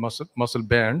gorge and muscle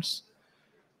bands.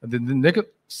 And then the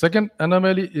second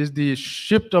anomaly is the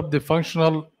shift of the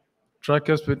functional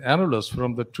tricuspid annulus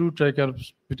from the true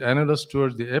tricuspid annulus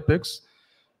towards the apex,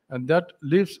 and that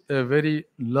leaves a very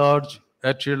large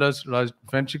atrialized right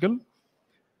ventricle.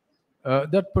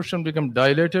 That portion becomes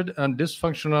dilated and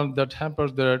dysfunctional, that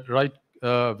hampers the right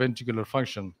ventricular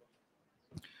function.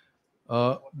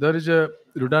 There is a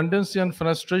redundancy and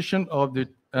fenestration of the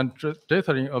and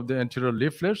tethering of the anterior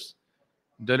leaflets,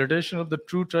 dilatation of the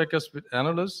true tricuspid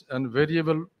annulus, and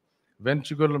variable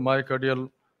ventricular myocardial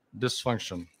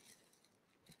dysfunction.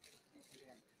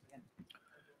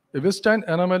 Ebstein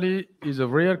anomaly is a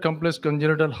rare complex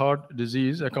congenital heart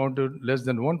disease accounted less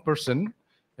than 1%,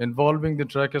 involving the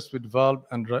tricuspid valve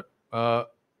and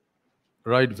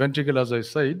right ventricle, as I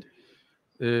said.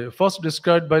 First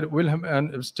described by Wilhelm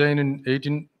and Ebstein in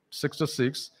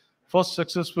 1866, first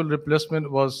successful replacement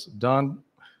was done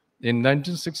in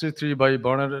 1963 by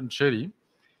Barnard and Cherry.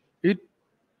 It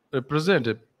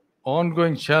represented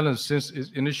ongoing challenge since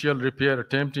its initial repair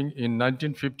attempting in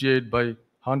 1958 by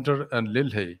Hunter and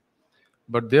Lilhay.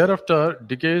 But thereafter,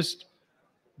 decades,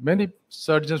 many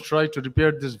surgeons tried to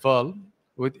repair this valve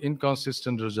with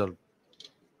inconsistent result.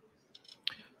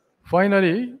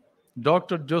 Finally,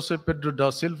 Dr. Jose Pedro da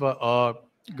Silva, a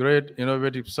great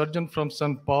innovative surgeon from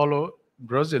São Paulo,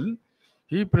 Brazil,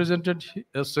 he presented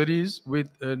a series with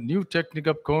a new technique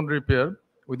of cone repair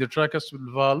with the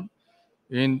tricuspid valve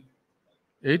in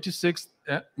 86th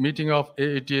meeting of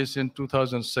AATS in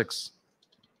 2006.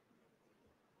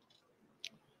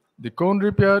 The cone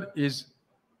repair is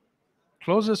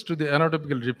closest to the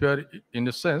anatomical repair in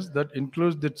a sense that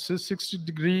includes the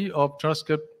 60-degree of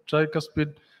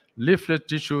tricuspid leaflet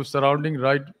tissue surrounding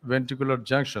right ventricular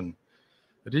junction.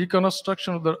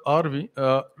 Reconstruction of the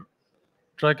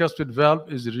tricuspid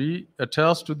valve is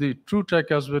reattached to the true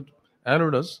tricuspid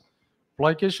annulus.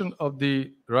 Plication of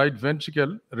the right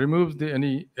ventricle removes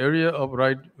any area of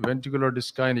right ventricular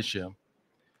dyskinesia.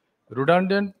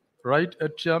 Redundant right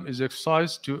atrium is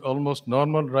excised to almost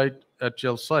normal right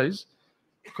atrial size.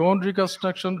 Cone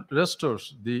reconstruction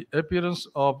restores the appearance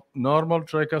of normal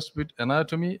tricuspid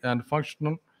anatomy and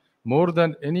function more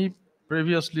than any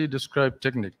previously described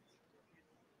technique.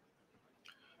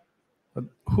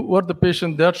 Who are the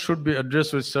patients that should be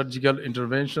addressed with surgical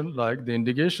intervention? Like the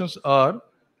indications are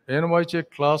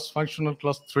NYHA class, functional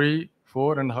class 3,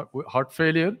 4, and heart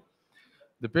failure.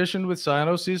 The patient with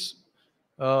cyanosis,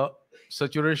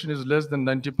 saturation is less than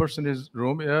 90% is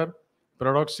room air,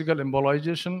 paradoxical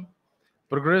embolization,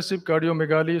 progressive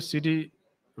cardiomegaly, CT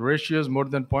ratio is more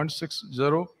than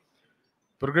 0.60,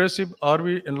 progressive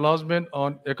RV enlargement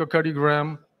on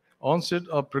echocardiogram, onset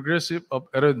of progressive of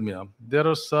arrhythmia. There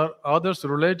are others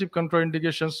relative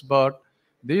contraindications, but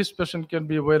these patients can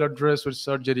be well addressed with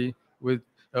surgery with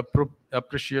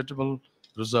appreciable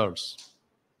results.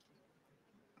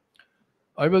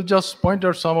 I will just point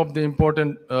out some of the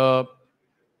important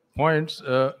points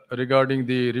regarding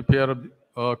the repair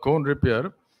of cone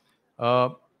repair.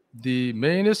 The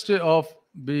mainstay of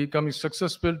becoming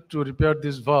successful to repair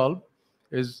this valve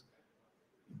is,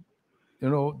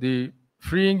 the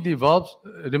freeing the valves,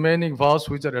 remaining valves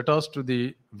which are attached to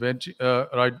the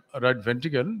right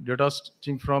ventricle,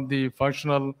 detaching from the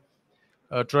functional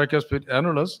tricuspid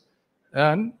annulus,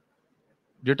 and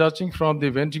detaching from the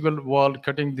ventricle wall,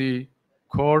 cutting the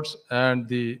cords and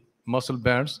the muscle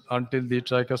bands until the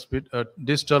tricuspid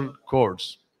distal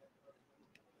cords.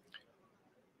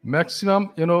 Maximum,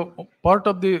 part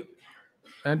of the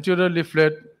anterior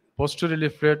leaflet, posterior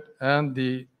leaflet, and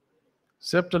the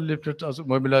septal leaflet are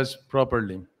mobilized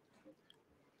properly.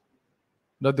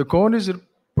 Now the cone is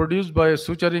produced by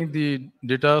suturing the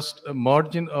detached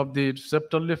margin of the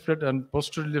septal leaflet and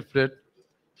posterior leaflet.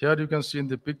 Here you can see in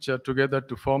the picture together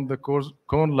to form the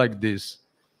cone like this.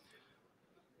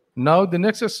 Now the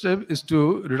next step is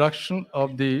to reduction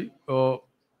of the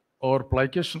or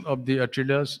plication of the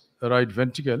atreus right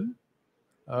ventricle,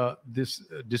 this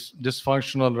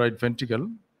dysfunctional right ventricle,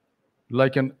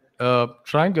 like an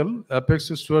triangle.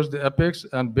 Apex is towards the apex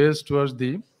and base towards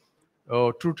the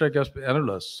true tricuspid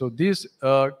annulus. So these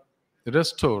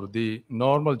restore the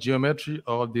normal geometry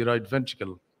of the right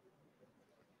ventricle.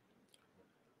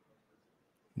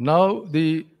 Now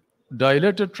the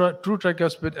dilated true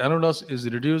tricuspid annulus is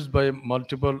reduced by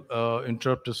multiple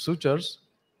interrupted sutures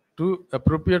to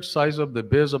appropriate size of the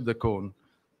base of the cone.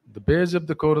 The base of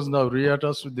the cone is now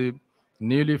reattached to the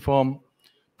newly formed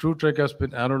true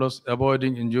tricuspid annulus,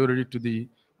 avoiding injury to the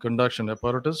conduction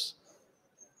apparatus.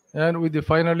 And with the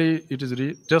finally, it is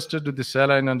tested to the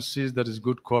saline and sees that is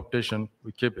good coaptation,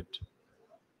 we keep it.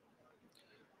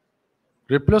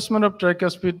 Replacement of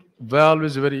tricuspid valve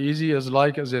is very easy as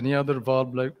any other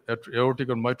valve like aortic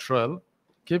or mitral.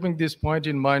 Keeping this point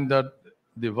in mind that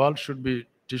the valve should be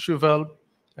tissue valve,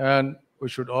 and we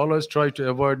should always try to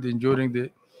avoid injuring the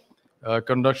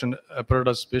conduction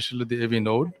apparatus, especially the AV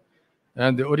node.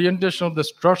 And the orientation of the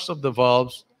struts of the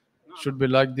valves should be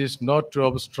like this, not to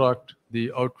obstruct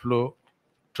the outflow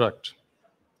tract.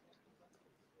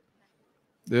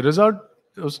 The result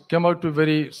came out to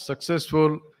very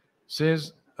successful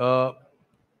since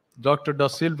Dr. Da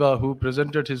Silva, who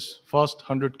presented his first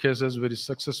 100 cases very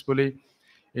successfully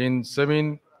in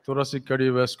Thoracic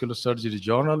Cardiovascular Surgery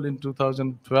Journal in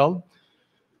 2012.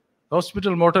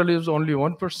 Hospital mortality is only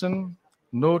 1%,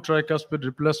 no tricuspid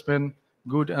replacement,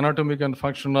 good anatomic and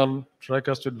functional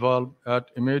tricuspid valve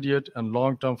at immediate and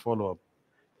long-term follow-up.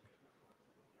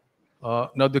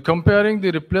 Now, comparing the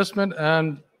replacement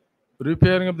and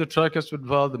repairing of the tricuspid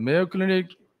valve, the Mayo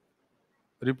Clinic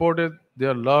reported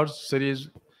their large series,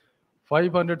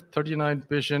 539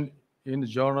 patients in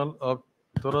Journal of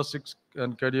Thoracic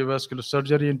and Cardiovascular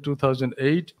Surgery in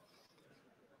 2008.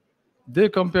 They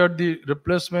compared the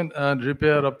replacement and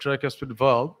repair of tricuspid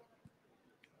valve,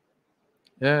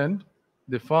 and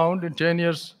they found in 10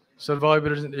 years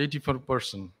survival rate in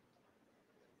 84%.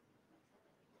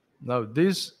 Now,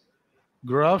 this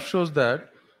graph shows that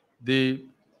the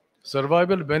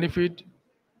survival benefit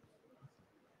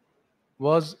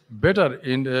was better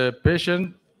in a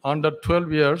patient under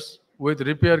 12 years with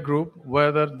repair group,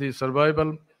 whether the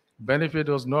survival benefit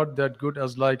was not that good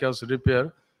as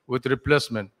repair with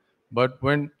replacement. But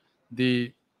when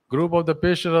the group of the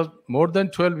patient is more than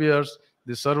 12 years,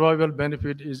 the survival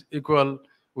benefit is equal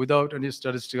without any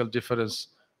statistical difference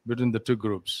between the two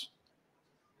groups.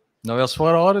 Now, as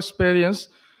for our experience,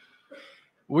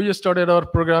 we started our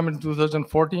program in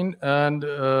 2014, and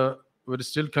we're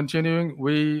still continuing.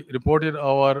 We reported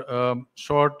our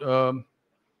short,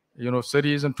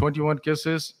 series in 21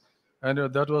 cases, and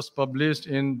that was published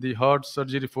in the Heart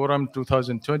Surgery Forum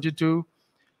 2022.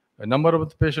 A number of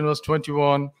the patient was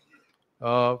 21.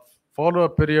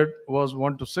 Follow-up period was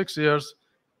 1 to 6 years.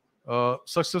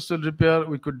 Successful repair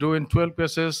we could do in 12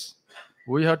 cases.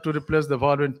 We had to replace the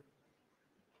valve in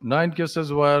 9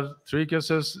 cases, where 3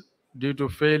 cases due to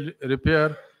failed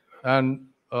repair, and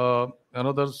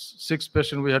another 6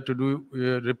 patients we had to do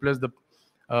replace the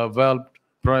valve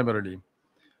primarily.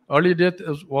 Early death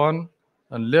was 1,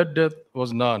 and late death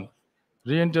was none.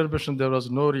 Reintervention, there was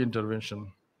no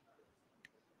reintervention.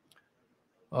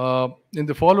 In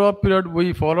the follow-up period,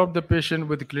 we followed the patient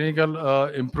with clinical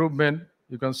improvement.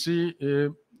 You can see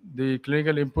the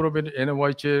clinical improvement in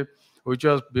NYHA, which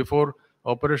was before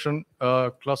operation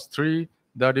class 3,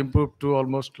 that improved to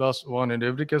almost class 1 in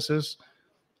every cases.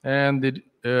 And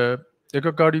the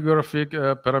echocardiographic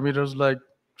parameters like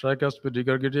tricuspid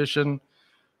regurgitation,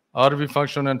 RV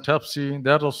function, and TAPC,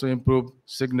 that also improved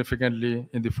significantly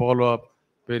in the follow-up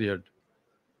period.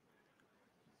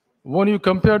 When you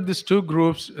compare these two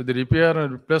groups, the repair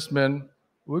and replacement,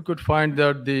 we could find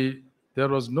that there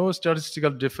was no statistical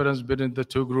difference between the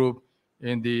two groups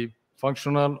in the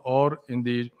functional or in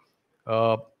the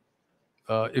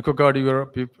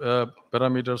echocardiography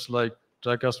parameters like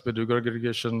tricuspid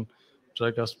regurgitation,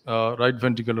 right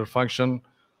ventricular function,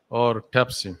 or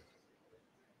TAPC.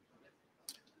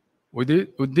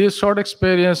 With this short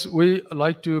experience, we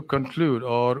like to conclude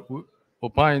or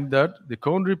opine that the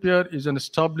cone repair is an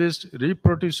established,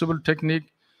 reproducible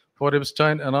technique for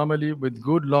Epstein anomaly with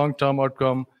good long-term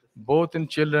outcome, both in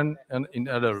children and in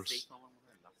adults.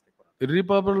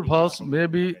 Irreparable valves may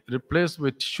be replaced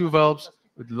with tissue valves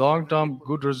with long-term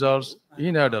good results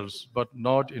in adults, but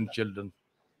not in children.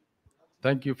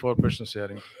 Thank you for patient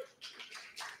sharing.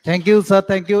 Thank you, sir.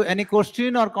 Thank you. Any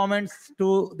question or comments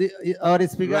to our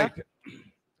speaker?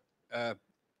 Right.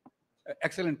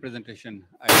 Excellent presentation.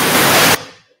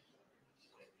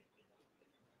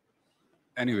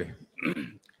 Anyway,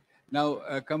 now,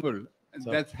 Kamrul,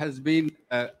 that has been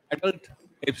adult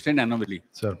Epstein anomaly.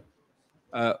 Sir.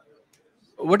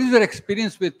 What is your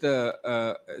experience with,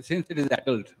 since it is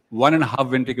adult, 1.5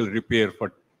 ventricle repair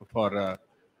for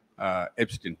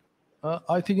Epstein?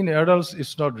 I think in adults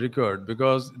it's not required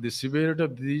because the severity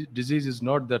of the disease is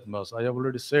not that much. I have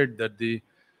already said that the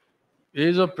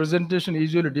age of presentation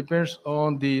usually depends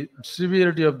on the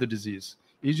severity of the disease.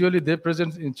 Usually they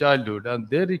present in childhood and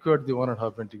they require the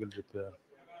 1.5 ventricle repair.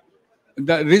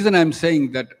 The reason I'm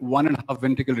saying that 1.5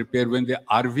 ventricle repair when the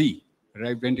RV,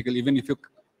 right ventricle, even if you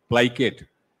plicate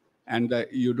and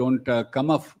you don't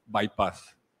come off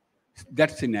bypass,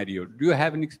 that scenario. Do you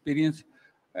have an experience?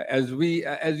 As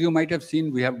you might have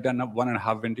seen, we have done a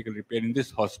 1.5 ventricle repair in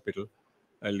this hospital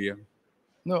earlier.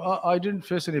 No, I didn't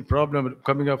face any problem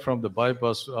coming up from the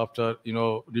bypass after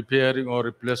repairing or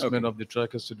replacement of the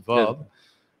tricuspid valve.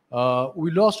 Yes.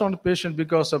 We lost on the patient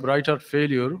because of right heart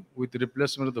failure with the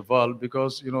replacement of the valve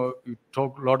because it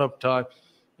took a lot of time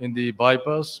in the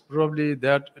bypass. Probably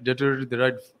that deteriorated the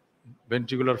right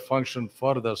ventricular function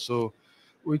further, so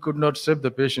we could not save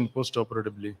the patient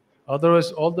post-operatively.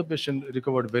 Otherwise, all the patients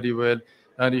recovered very well,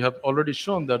 and you have already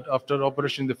shown that after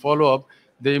operation, the follow-up,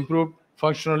 they improved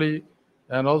functionally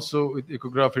and also with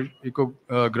echographic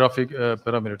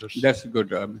parameters. That's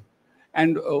good.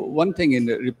 And one thing in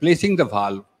replacing the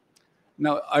valve,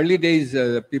 now early days,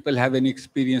 people have any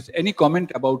experience, any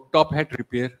comment about top hat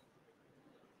repair?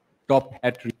 Top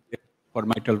hat repair for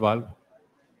mitral valve?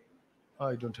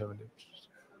 I don't have any.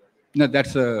 No,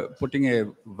 that's putting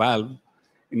a valve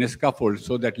in a scaffold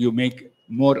so that you make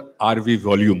more RV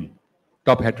volume,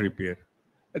 top hat repair.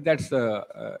 That's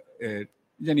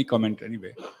any comment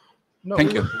anyway. No,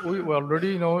 Thank you. We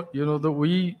already know, that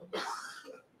we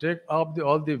take up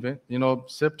all the,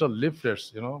 septal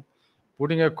leaflets,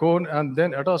 putting a cone and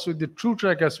then attach with the true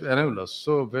tricuspid annulus.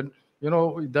 So when,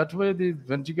 that way the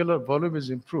ventricular volume is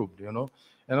improved, And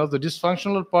of the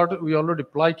dysfunctional part, we already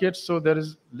placate, so there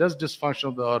is less dysfunction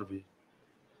of the RV.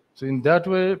 So in that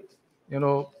way,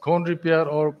 cone repair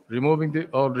or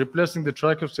replacing the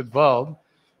tricuspid valve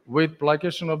with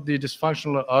plication of the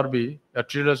dysfunctional RV,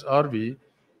 arterial RV,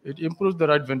 it improves the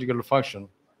right ventricular function.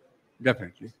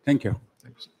 Definitely. Thank you.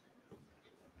 Thanks.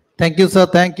 Thank you, sir.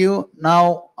 Thank you.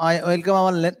 Now I welcome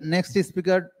our next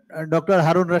speaker, Dr.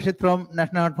 Harun Rashid from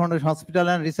National Heart Foundation Hospital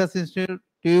and Research Institute.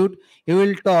 He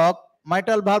will talk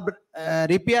mitral valve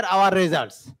repair, our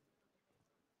results.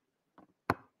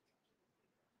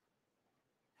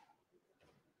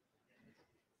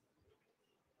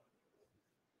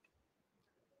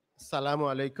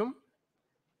 Assalamu alaikum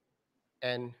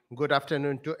and good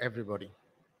afternoon to everybody.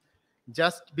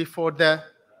 Just before the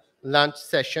lunch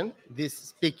session,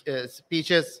 these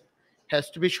speeches has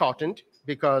to be shortened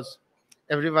because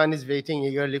everyone is waiting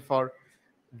eagerly for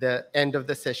the end of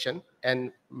the session.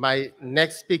 And my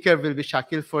next speaker will be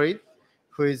Shakil Farid,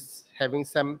 who is having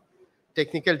some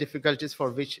technical difficulties for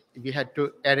which we had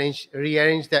to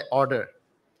rearrange the order.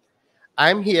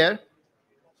 I'm here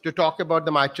to talk about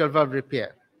the mitral valve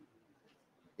repair.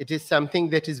 It is something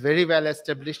that is very well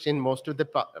established in most of the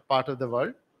part of the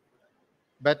world,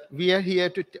 but we are here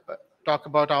to talk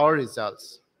about our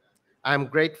results. I'm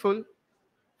grateful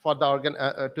for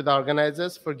to the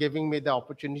organizers for giving me the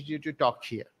opportunity to talk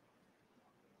here.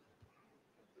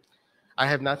 I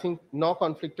have no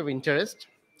conflict of interest.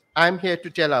 I'm here to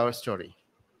tell our story.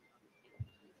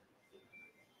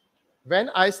 When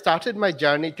I started my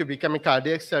journey to become a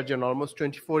cardiac surgeon almost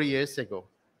 24 years ago,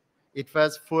 it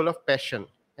was full of passion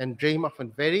and dream of a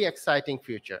very exciting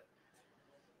future.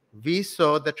 We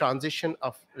saw the transition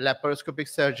of laparoscopic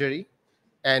surgery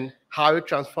and how it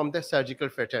transformed the surgical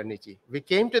fraternity. We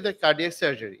came to the cardiac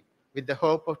surgery with the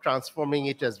hope of transforming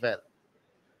it as well.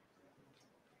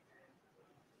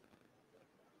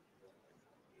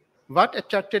 What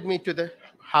attracted me to the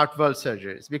heart valve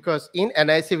surgeries? Because in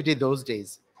NICVD those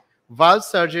days, valve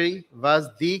surgery was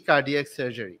the cardiac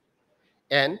surgery.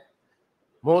 And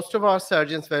most of our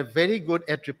surgeons were very good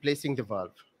at replacing the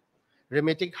valve.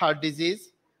 Rheumatic heart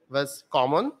disease was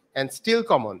common and still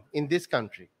common in this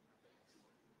country.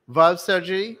 Valve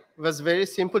surgery was very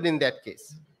simple in that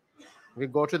case. We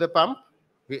go to the pump,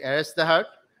 we arrest the heart,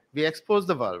 we expose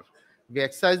the valve. We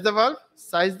excise the valve,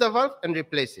 size the valve, and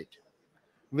replace it.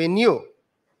 We knew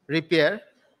repair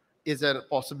is a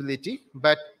possibility,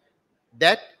 but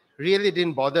that really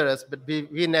didn't bother us, but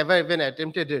we never even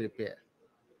attempted a repair.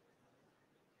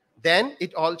 Then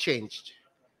it all changed.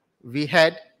 We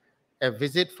had a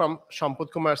visit from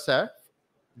Shamput Kumar sir,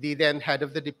 the then head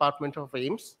of the Department of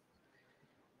AIMS,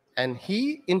 and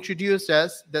he introduced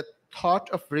us the thought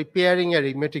of repairing a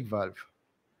rheumatic valve.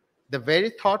 The very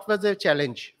thought was a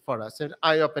challenge for us, an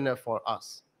eye-opener for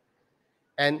us.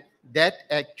 And that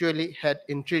actually had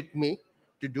intrigued me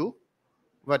to do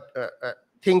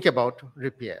think about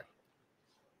repair.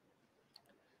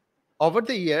 Over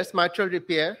the years, mitral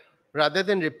repair, rather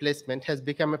than replacement, has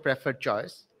become a preferred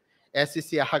choice.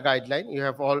 SEC AHA guideline, you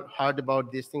have all heard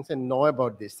about these things and know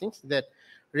about these things, that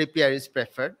repair is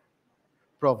preferred,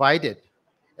 provided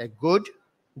a good,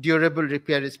 durable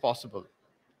repair is possible.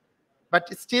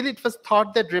 But still, it was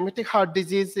thought that rheumatic heart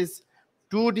disease is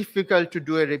too difficult to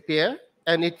do a repair,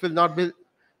 and it will not be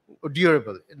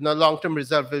durable. The long-term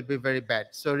result will be very bad.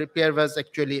 So repair was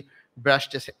actually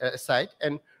brushed aside,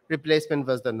 and replacement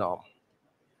was the norm.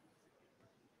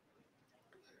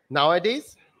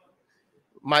 Nowadays,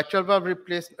 mitral valve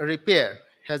repair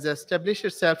has established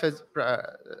itself as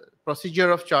procedure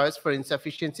of choice for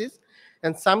insufficiencies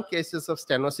and some cases of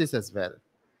stenosis as well.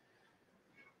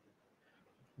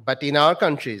 But in our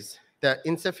countries, the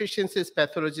insufficiencies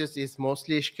pathology is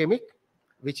mostly ischemic,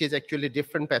 which is actually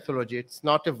different pathology. It's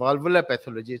not a valvular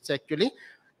pathology, it's actually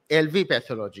LV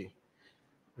pathology.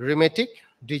 Rheumatic,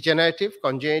 degenerative,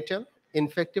 congenital,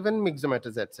 infective, and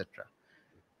myxomatous, etc.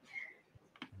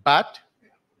 But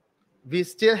we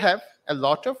still have a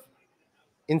lot of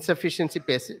insufficiency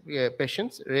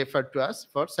patients referred to us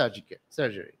for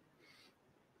surgery.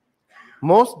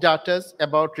 Most data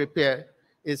about repair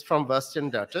is from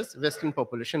Western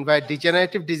population, where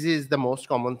degenerative disease is the most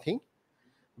common thing.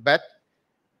 But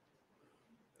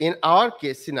in our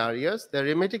case scenarios, the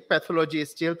rheumatic pathology is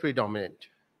still predominant.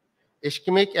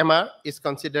 Ischemic MR is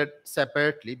considered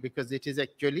separately because it is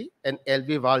actually an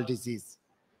LV valve disease.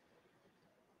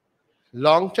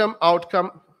 Long-term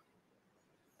outcome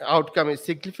outcome is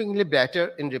significantly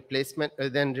better in replacement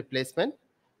than replacement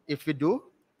if we do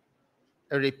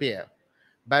a repair.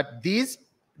 But these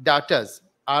data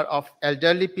are of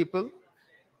elderly people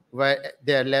where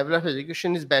their level of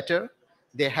education is better,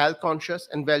 they're health conscious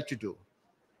and well-to-do.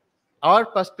 Our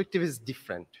perspective is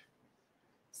different,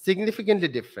 significantly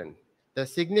different. The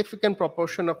significant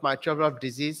proportion of mitral valve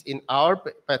disease in our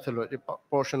pathology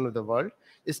portion of the world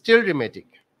is still rheumatic.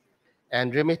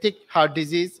 And rheumatic heart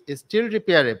disease is still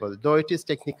repairable, though it is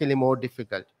technically more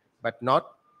difficult, but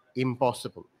not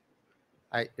impossible.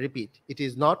 I repeat, it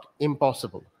is not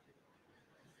impossible.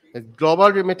 The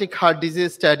global rheumatic heart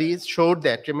disease studies showed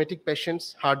that rheumatic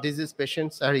patients, heart disease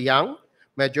patients are young,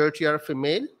 majority are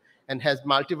female, and has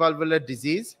multivalvular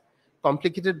disease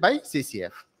complicated by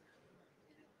CCF.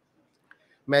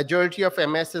 Majority of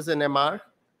MSs and MR,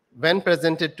 when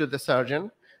presented to the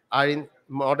surgeon, are in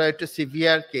moderate to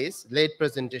severe case, late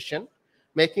presentation,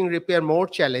 making repair more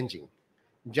challenging.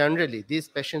 Generally, these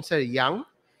patients are young,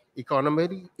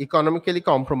 economically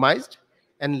compromised,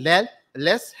 and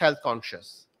less health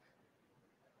conscious.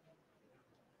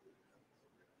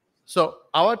 So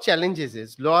our challenges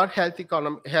is lower health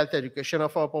education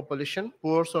of our population,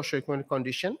 poor socioeconomic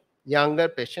condition, younger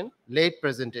patient, late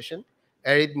presentation,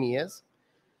 arrhythmias.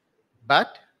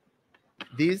 But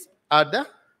these are the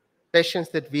patients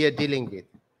that we are dealing with.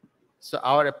 So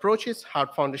our approach is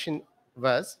Heart Foundation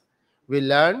was, we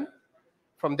learn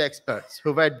from the experts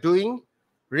who were doing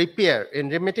repair in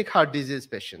rheumatic heart disease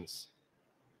patients.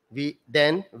 We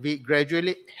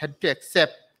gradually had to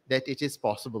accept that it is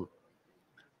possible.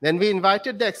 Then we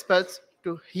invited the experts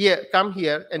to come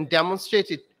here and demonstrate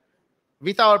it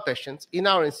with our patients in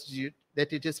our institute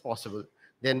that it is possible.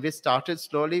 Then we started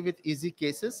slowly with easy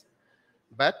cases,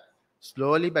 but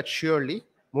slowly but surely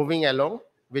moving along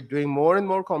with doing more and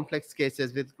more complex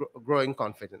cases with growing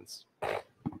confidence.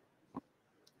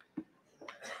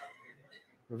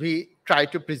 We try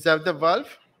to preserve the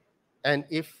valve, and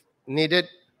if needed,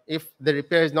 if the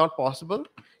repair is not possible,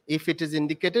 if it is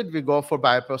indicated, we go for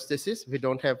bioprosthesis.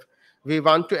 We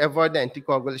want to avoid the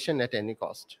anticoagulation at any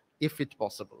cost, if it's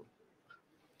possible.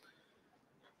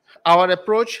 Our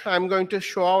approach, I'm going to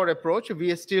show our approach.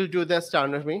 We still do the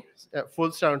sternotomy, full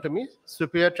sternotomy,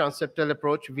 superior transeptal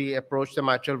approach. We approach the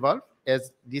mitral valve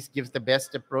as this gives the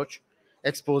best approach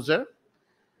exposure.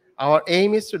 Our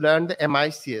aim is to learn the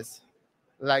MICS,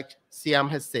 like Siam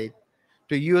has said,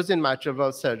 to use in mitral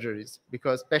valve surgeries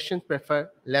because patients prefer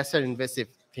lesser invasive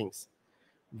things.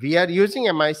 We are using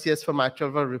MICS for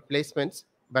mitral valve replacements,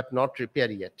 but not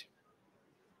repair yet.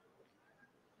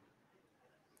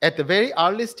 At the very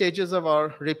early stages of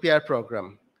our repair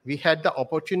program, we had the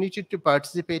opportunity to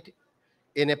participate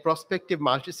in a prospective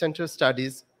multicenter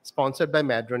studies sponsored by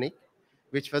Medtronic,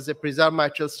 which was a preserved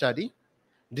mitral study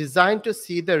designed to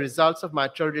see the results of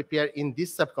mitral repair in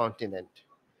this subcontinent.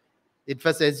 It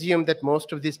was assumed that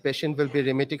most of these patients will be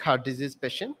rheumatic heart disease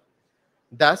patients.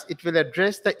 Thus, it will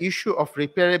address the issue of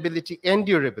repairability and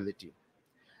durability.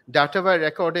 Data were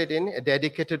recorded in a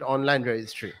dedicated online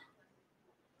registry.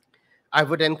 I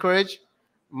would encourage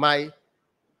my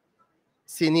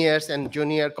seniors and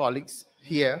junior colleagues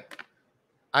here.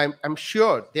 I'm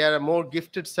sure there are more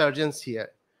gifted surgeons here.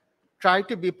 Try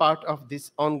to be part of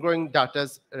this ongoing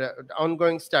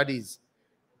ongoing studies.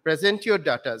 Present your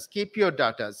data, keep your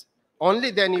data.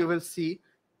 Only then you will see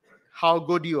how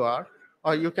good you are,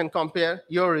 or you can compare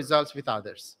your results with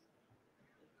others.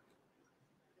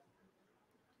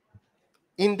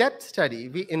 In that study,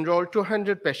 we enrolled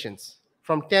 200 patients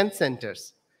from 10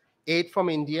 centers, 8 from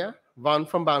India, 1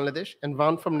 from Bangladesh, and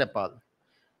 1 from Nepal.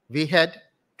 We had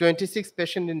 26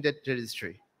 patients in that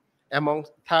registry,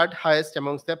 third highest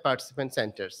amongst the participant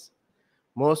centers.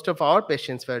 Most of our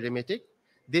patients were rheumatic.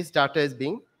 This data is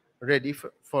being ready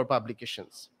for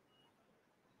publications.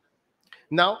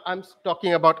 Now I'm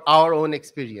talking about our own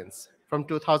experience. From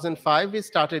 2005, we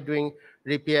started doing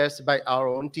repairs by our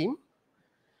own team.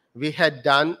 We had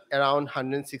done around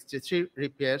 163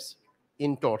 repairs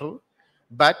in total,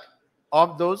 but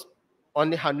of those,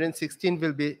 only 116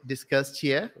 will be discussed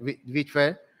here, which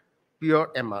were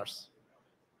pure MRs.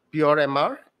 Pure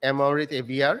MR, MR with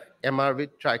AVR, MR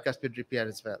with tricuspid repair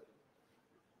as well.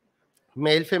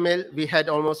 Male, female, we had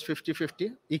almost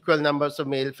 50-50, equal numbers of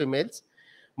male, females.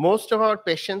 Most of our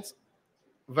patients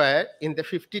were in the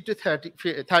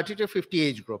 30 to 50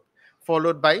 age group,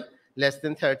 followed by less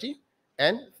than 30,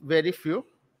 and very few,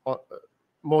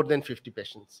 more than 50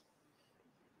 patients.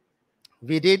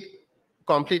 We did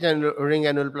complete ring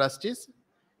annuloplasties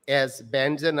as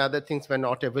bands and other things were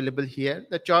not available here.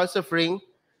 The choice of ring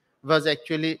was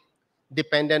actually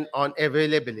dependent on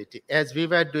availability. As we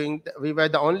were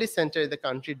the only center in the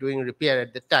country doing repair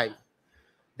at the time.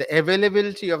 The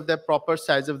availability of the proper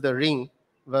size of the ring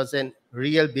was a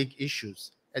real big issue.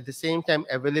 At the same time,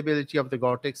 availability of the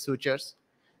Gore-Tex sutures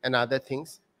and other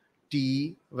things,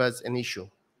 TE was an issue.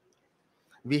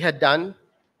 We had done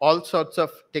all sorts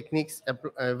of techniques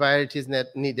where it is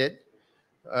needed,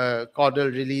 caudal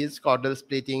release, caudal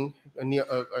splitting,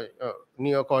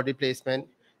 neocord replacement,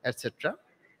 etc.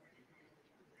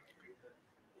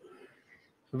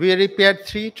 We repaired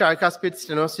 3 tricuspid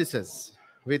stenosises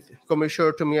with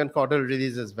commissurotomy and caudal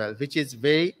release as well, which is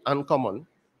very uncommon,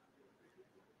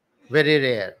 very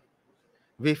rare.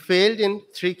 We failed in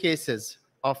 3 cases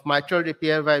of mitral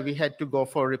repair where we had to go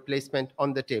for replacement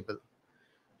on the table.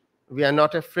 We are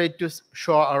not afraid to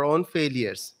show our own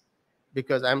failures,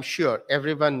 because I'm sure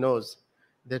everyone knows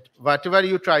that whatever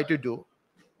you try to do,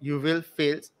 you will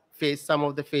face some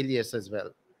of the failures as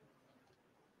well.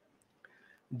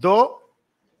 Though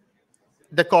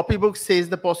the copybook says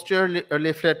the posterior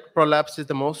leaflet prolapse is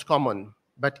the most common,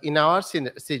 but in our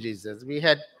series, we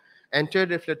had anterior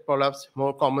leaflet prolapse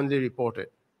more commonly reported,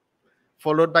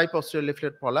 followed by posterior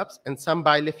leaflet prolapse and some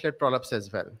bileaflet prolapse as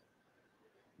well.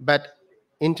 But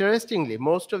interestingly,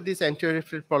 most of these anterior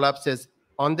leaflet prolapses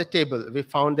on the table, we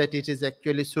found that it is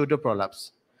actually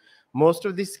pseudoprolapse. Most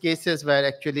of these cases were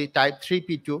actually type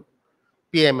 3P2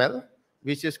 PML,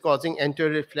 which is causing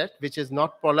anterior leaflet, which is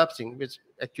not prolapsing, which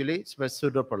actually was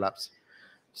pseudoprolapse.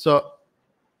 So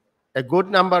a good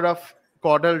number of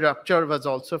caudal rupture was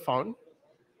also found,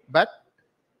 but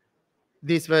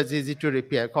this was easy to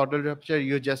repair. Caudal rupture,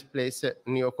 you just place a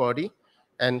neocordy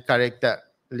and correct the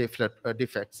leaflet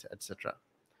defects, etc.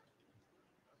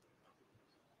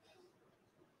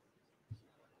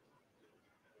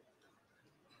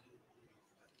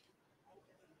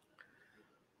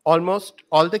 Almost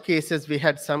all the cases we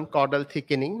had some caudal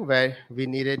thickening where we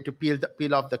needed to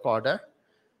peel off the cauda,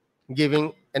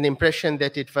 giving an impression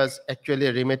that it was actually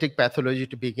a rheumatic pathology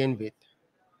to begin with.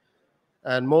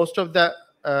 And most of the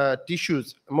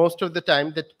tissues, most of the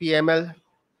time that PML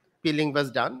peeling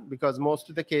was done, because most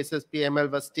of the cases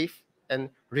PML was stiff and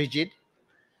rigid,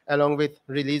 along with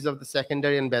release of the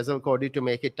secondary and basal chordae to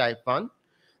make it type 1.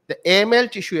 The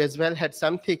AML tissue as well had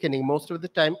some thickening most of the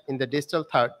time in the distal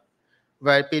third,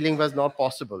 where peeling was not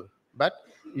possible. But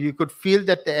you could feel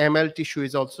that the AML tissue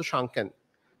is also shrunken,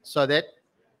 so that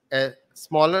a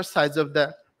smaller size of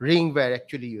the ring were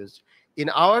actually used. In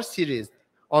our series,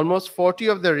 almost 40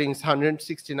 of the rings,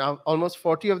 160 now, almost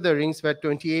 40 of the rings were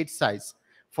 28 size,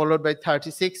 followed by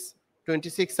 26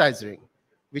 size ring,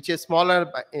 which is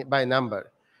smaller by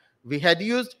number. We had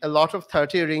used a lot of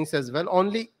 30 rings as well.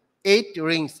 Only 8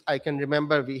 rings I can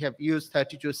remember we have used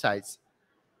 32 size.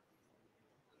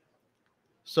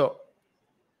 So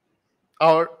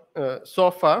our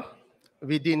so far,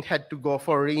 we didn't have to go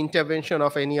for reintervention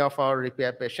of any of our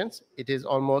repair patients. It is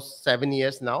almost 7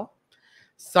 years now.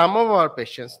 Some of our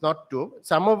patients, not 2,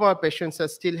 some of our patients are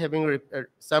still having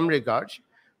some regurg.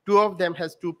 2 of them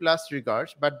has 2+ regurg,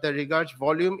 but the regurg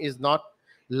volume is not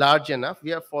large enough.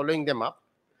 We are following them up.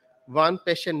 1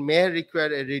 patient may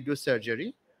require a redo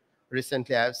surgery.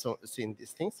 Recently, I have seen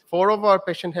these things. 4 of our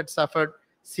patients had suffered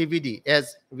CVD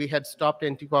as we had stopped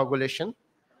anticoagulation.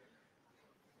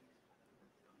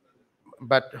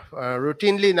 But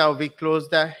routinely now we close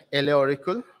the LA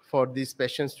auricle for these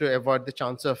patients to avoid the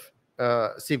chance of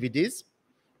CVDs.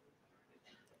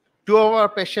 2 of our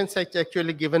patients had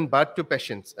actually given birth to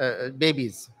patients,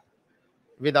 babies,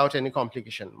 without any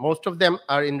complication. Most of them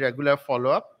are in regular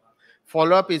follow-up.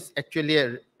 Follow-up is actually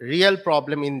a real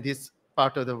problem in this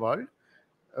part of the world,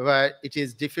 where it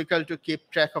is difficult to keep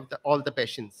track of all the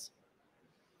patients.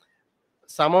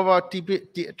 Some of our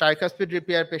tricuspid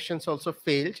repair patients also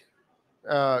failed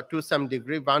to some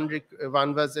degree.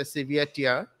 One was a severe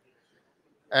TR,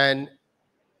 and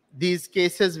these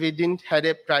cases we didn't have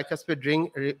a tricuspid ring.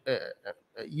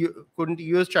 You couldn't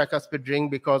use tricuspid ring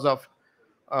because of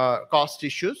cost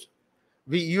issues.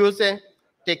 We use a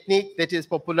technique that is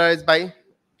popularized by.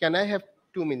 Can I have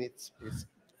 2 minutes, please?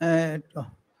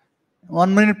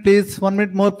 1 minute, please. 1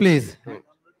 minute more, please.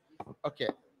 Okay,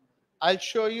 I'll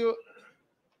show you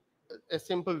a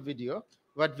simple video.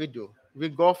 What we do, we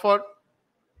go for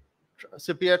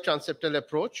superior transeptal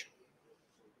approach.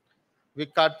 We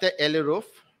cut the LA roof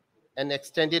and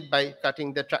extend it by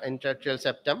cutting the intraarterial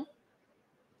septum.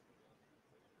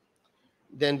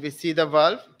 Then we see the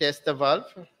valve, test the valve.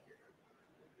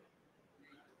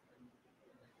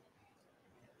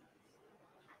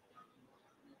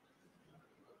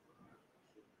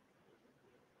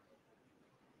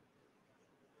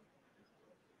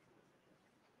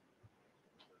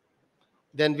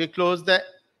 Then we close the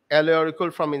LA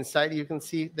auricle from inside. You can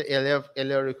see the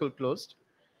LA auricle closed.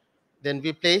 Then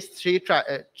we place three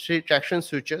traction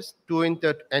sutures, 2 in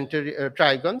the anterior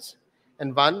trigons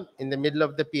and 1 in the middle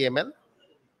of the PML,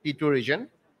 P2 region.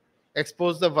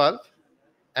 Expose the valve,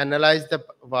 analyze the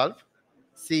valve.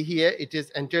 See here, it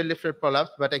is anterior leaflet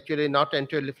prolapse, but actually not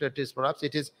anterior leaflet is prolapse.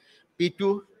 It is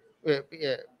P2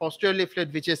 posterior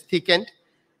leaflet, which is thickened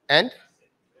and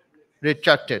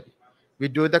retracted. We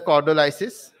do the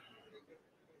chordolysis.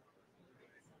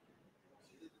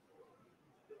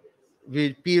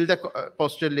 We peel the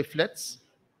posterior leaflets.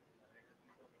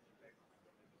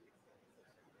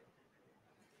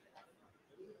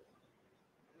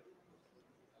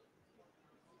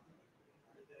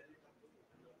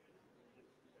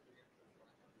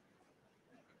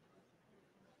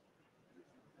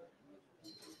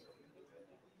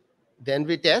 Then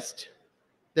we test.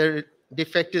 The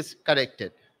defect is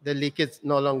corrected. The leak is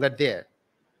no longer there.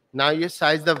 Now you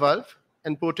size the valve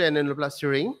and put an annuloplasty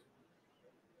ring.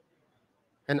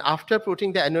 And after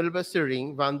putting the annuloplasty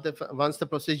ring, once the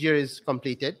procedure is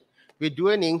completed, we do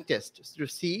an ink test to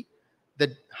see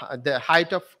the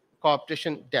height of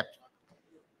coaptation depth,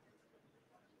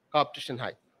 coaptation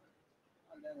height.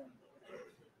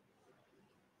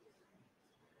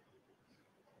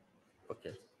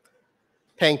 Okay.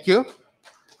 Thank you.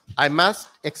 I must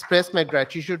express my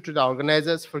gratitude to the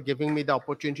organizers for giving me the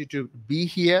opportunity to be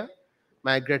here.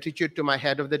 My gratitude to my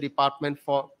head of the department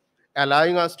for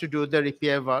allowing us to do the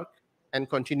repair work and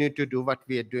continue to do what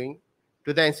we are doing.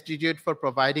 To the Institute for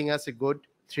providing us a good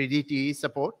 3D TE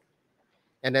support.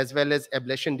 And as well as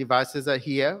ablation devices are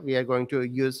here. We are going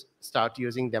to start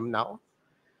using them now.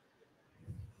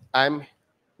 I'm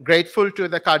grateful to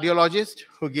the cardiologist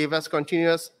who gave us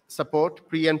continuous support,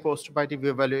 pre and post-operative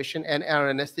evaluation, and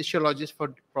our anesthesiologist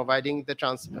for providing the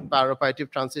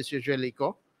perioperative transesophageal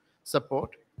echo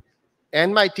support,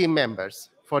 and my team members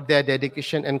for their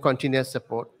dedication and continuous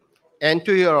support, and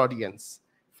to your audience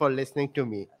for listening to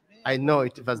me. I know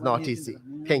it was not easy.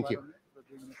 Thank you.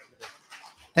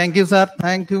 Thank you, sir.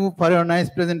 Thank you for your nice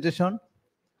presentation.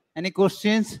 Any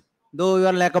questions? Though you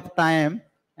are lack of time,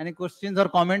 any questions or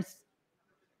comments?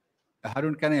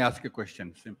 Harun, can I ask a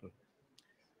question? Simple.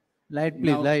 Light,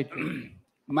 please, light.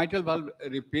 Mitral valve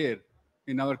repair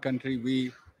in our country,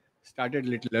 we started a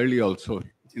little early also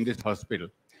in this hospital.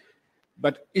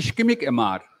 But ischemic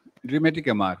MR, dramatic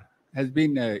MR, has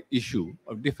been an issue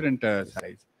of different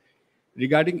size.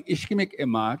 Regarding ischemic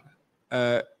MR,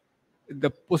 the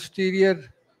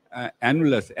posterior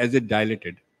annulus as it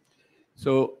dilated.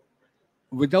 So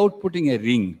without putting a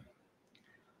ring,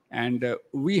 and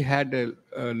we had a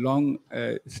long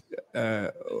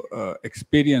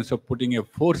experience of putting a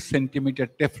 4-centimeter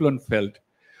Teflon felt,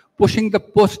 pushing the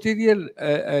posterior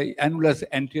annulus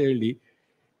anteriorly,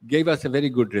 gave us a very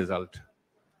good result.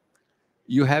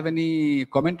 You have any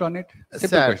comment on it? Simple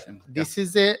Sir, question. This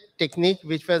is a technique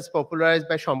which was popularized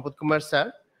by Shamput Kumar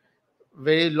sir.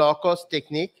 Very low-cost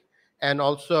technique, and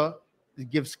also it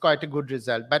gives quite a good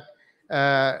result. But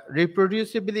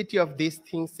reproducibility of these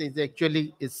things is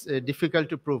actually difficult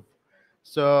to prove.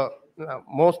 So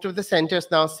most of the centers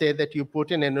now say that you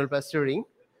put an annuloplasty ring,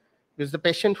 because the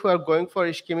patient who are going for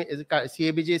ischemic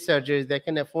CABG surgery, they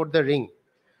can afford the ring.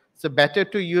 So better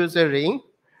to use a ring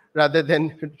rather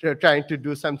than trying to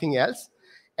do something else.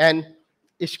 And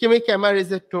ischemic MR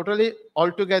is a totally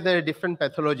altogether a different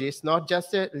pathology. It's not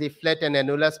just a leaflet and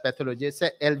annulus pathology. It's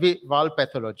a LV valve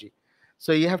pathology.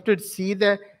 So you have to see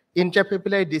the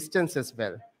intrapapillary distance as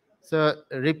well. So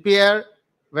repair,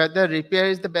 whether repair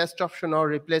is the best option or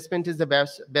replacement is the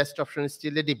best option is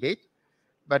still a debate.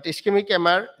 But ischemic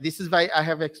MR, this is why I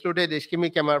have excluded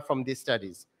ischemic MR from these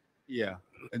studies. Yeah,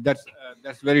 that's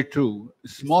very true.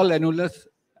 Small annulus,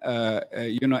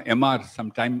 MR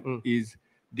sometimes is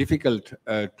difficult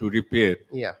to repair.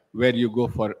 Yeah. Where you go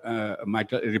for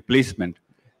mitral replacement,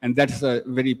 and that's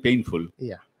very painful.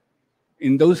 Yeah.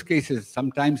 In those cases,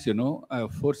 sometimes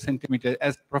 4 centimeters,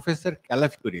 as Professor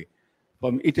Calafiore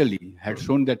from Italy had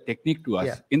shown that technique to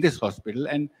us in this hospital,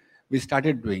 and we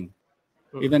started doing.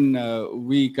 Even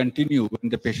we continue when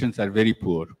the patients are very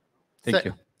poor. Thank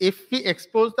you. If we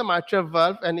expose the mitral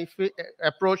valve and if we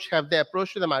have the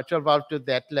approach to the mitral valve to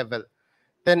that level,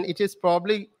 then it is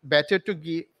probably better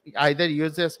to either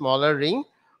use a smaller ring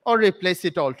or replace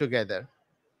it altogether.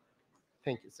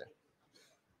 Thank you, sir.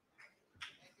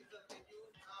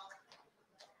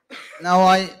 Now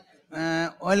I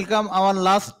welcome our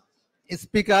last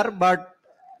speaker, but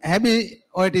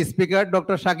heavyweight speaker,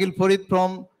 Dr. Shakil Farid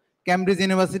from Cambridge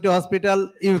University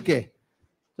Hospital, UK.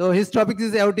 So his topic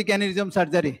is aortic aneurysm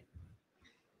surgery.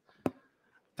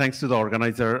 Thanks to the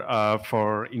organizer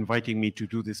for inviting me to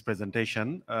do this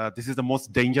presentation. This is the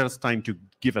most dangerous time to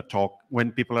give a talk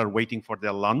when people are waiting for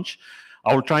their lunch.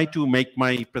 I will try to make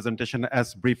my presentation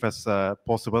as brief as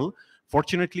possible.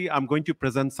 Fortunately, I'm going to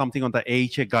present something on the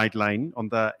AHA guideline on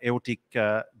the aortic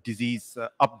disease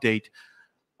update,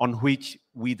 on which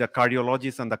we, the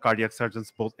cardiologists and the cardiac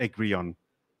surgeons, both agree on.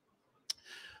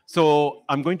 So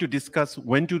I'm going to discuss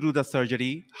when to do the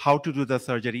surgery, how to do the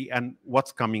surgery, and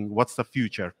what's coming, what's the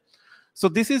future. So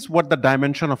this is what the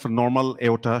dimension of a normal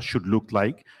aorta should look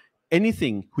like.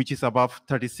 Anything which is above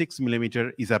 36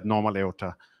 millimeter is abnormal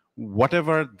aorta,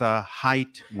 whatever the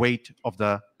height, weight of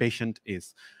the patient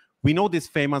is. We know this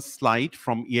famous slide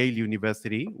from Yale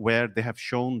University, where they have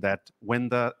shown that when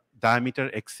the diameter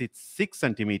exceeds 6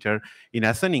 centimeter in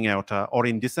ascending aorta, or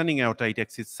in descending aorta, it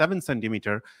exceeds 7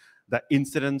 centimeter, the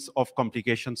incidence of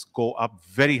complications go up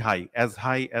very high as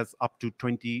up to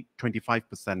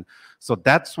 20-25%. So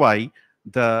that's why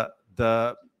the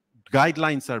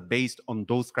guidelines are based on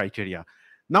those criteria.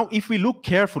 Now, if we look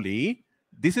carefully,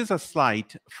 this is a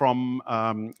slide from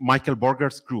Michael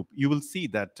Borger's group. You will see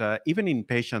that even in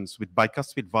patients with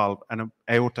bicuspid valve and an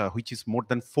aorta, which is more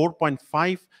than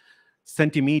 4.5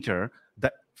 centimeter,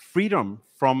 the freedom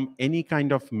from any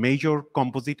kind of major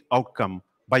composite outcome,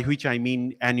 by which I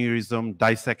mean aneurysm,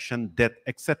 dissection, death,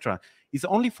 etc., is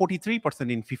only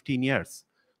 43% in 15 years.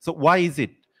 So why is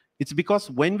it? It's because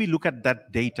when we look at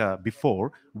that data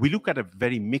before, we look at a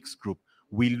very mixed group.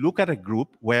 We look at a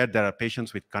group where there are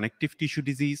patients with connective tissue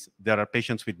disease, there are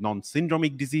patients with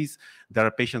non-syndromic disease, there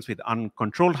are patients with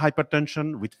uncontrolled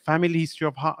hypertension, with family history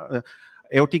of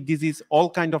aortic disease, all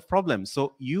kind of problems.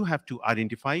 So you have to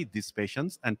identify these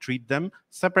patients and treat them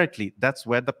separately. That's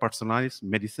where the personalized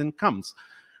medicine comes.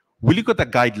 We look at the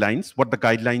guidelines, what the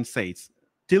guidelines says.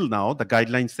 Till now, the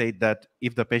guidelines say that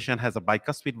if the patient has a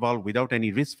bicuspid valve without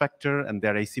any risk factor and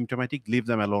they're asymptomatic, leave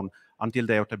them alone until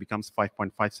the aorta becomes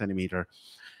 5.5 centimeter.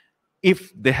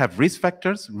 If they have risk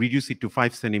factors, reduce it to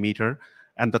 5 centimeter,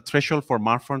 and the threshold for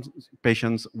Marfan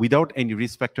patients without any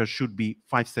risk factor should be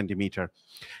 5 centimeter.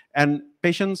 And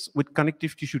patients with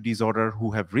connective tissue disorder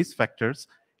who have risk factors,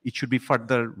 it should be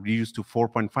further reduced to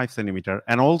 4.5 centimeter.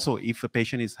 And also, if a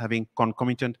patient is having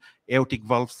concomitant aortic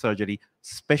valve surgery,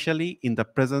 especially in the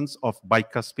presence of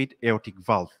bicuspid aortic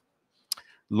valve.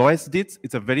 Loeys-Dietz,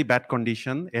 it's a very bad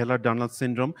condition, Ehlers-Danlos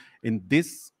syndrome. In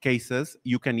these cases,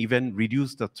 you can even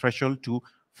reduce the threshold to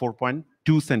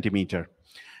 4.2 centimeter.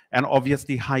 And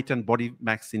obviously, height and body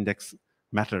mass index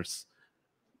matters.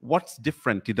 What's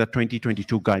different in the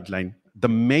 2022 guideline? The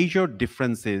major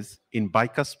difference is in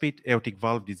bicuspid aortic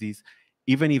valve disease,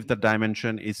 even if the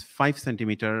dimension is 5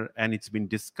 centimeter and it's been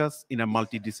discussed in a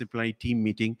multidisciplinary team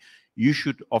meeting, you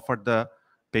should offer the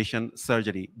patient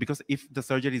surgery, because if the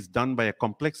surgery is done by a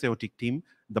complex aortic team,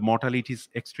 the mortality is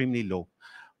extremely low.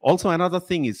 Also, another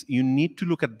thing is you need to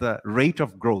look at the rate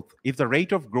of growth. If the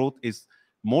rate of growth is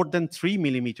more than 3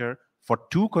 millimeter for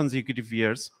 2 consecutive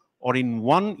years, or in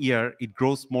 1 year it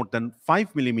grows more than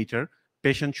 5 millimeter,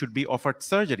 patient should be offered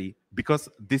surgery, because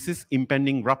this is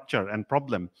impending rupture and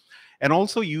problem. And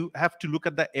also you have to look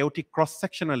at the aortic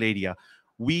cross-sectional area.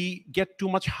 We get too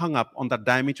much hung up on the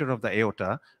diameter of the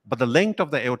aorta, but the length of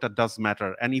the aorta does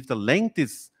matter. And if the length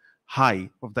is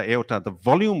high of the aorta, the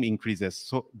volume increases.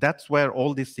 So that's where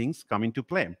all these things come into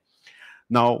play.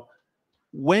 Now,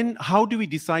 how do we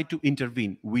decide to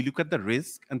intervene? We look at the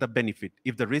risk and the benefit.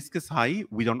 If the risk is high,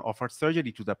 we don't offer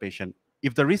surgery to the patient.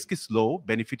 If the risk is low,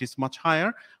 benefit is much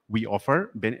higher, we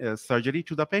offer surgery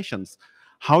to the patients.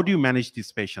 How do you manage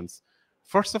these patients?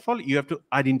 First of all, you have to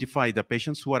identify the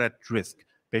patients who are at risk,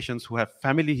 patients who have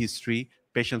family history,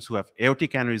 patients who have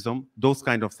aortic aneurysm, those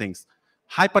kind of things.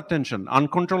 Hypertension,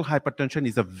 uncontrolled hypertension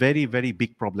is a very, very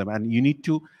big problem, and you need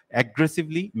to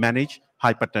aggressively manage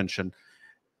hypertension.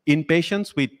 In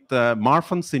patients with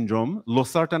Marfan syndrome,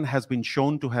 losartan has been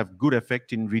shown to have good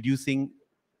effect in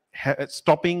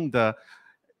stopping the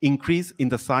increase in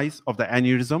the size of the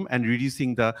aneurysm and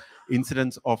reducing the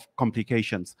incidence of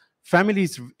complications. Family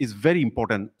is very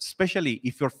important, especially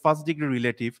if your first-degree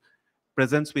relative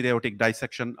presents with aortic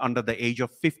dissection under the age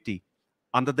of 50.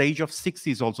 Under the age of 60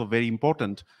 is also very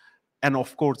important. And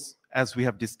of course, as we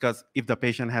have discussed, if the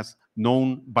patient has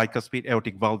known bicuspid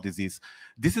aortic valve disease.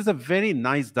 This is a very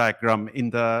nice diagram in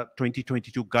the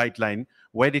 2022 guideline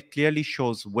where it clearly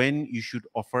shows when you should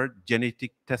offer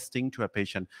genetic testing to a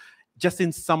patient. Just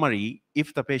in summary,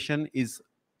 if the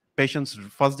patient's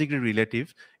first-degree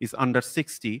relative is under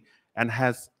 60 and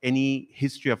has any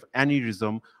history of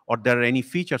aneurysm, or there are any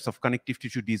features of connective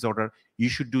tissue disorder, you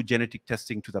should do genetic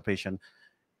testing to the patient.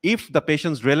 If the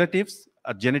patient's relatives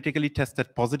are genetically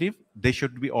tested positive, they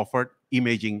should be offered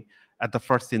imaging at the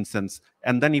first instance.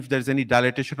 And then if there's any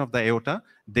dilatation of the aorta,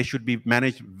 they should be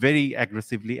managed very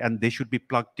aggressively, and they should be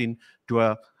plugged in to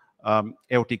a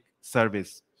aortic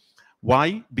service.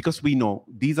 Why? Because we know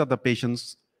these are the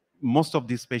patients, most of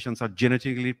these patients are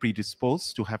genetically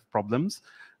predisposed to have problems.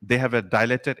 They have a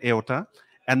dilated aorta,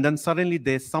 and then suddenly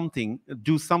they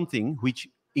do something which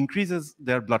increases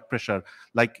their blood pressure,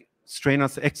 like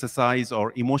strenuous exercise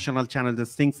or emotional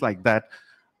challenges, things like that.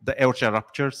 The aorta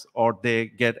ruptures or they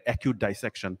get acute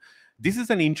dissection. This is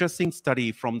an interesting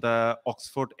study from the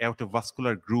Oxford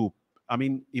Aortovascular Group. I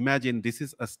mean, imagine this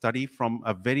is a study from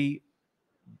a very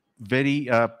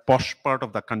posh part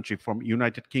of the country, from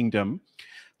United Kingdom,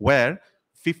 where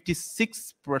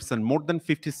 56%, more than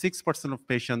 56% of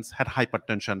patients had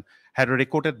hypertension, had a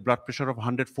recorded blood pressure of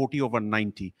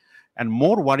 140/90. And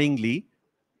more worryingly,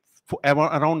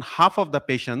 around half of the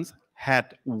patients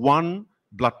had one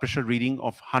blood pressure reading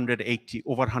of 180,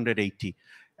 over 180.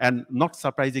 And not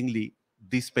surprisingly,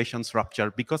 these patients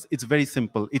rupture because it's very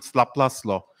simple. It's Laplace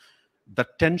law. The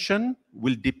tension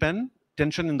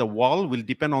in the wall will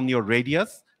depend on your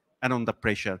radius and on the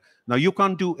pressure. Now, you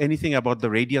can't do anything about the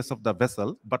radius of the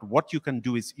vessel, but what you can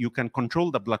do is you can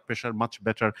control the blood pressure much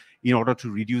better in order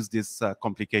to reduce this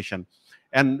complication.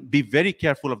 And be very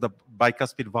careful of the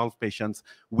bicuspid valve patients.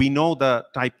 We know the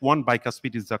type 1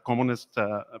 bicuspid is the commonest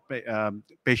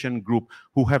patient group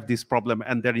who have this problem,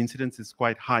 and their incidence is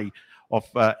quite high of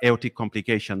aortic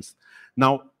complications.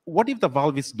 Now, what if the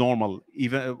valve is normal,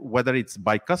 even whether it's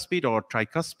bicuspid or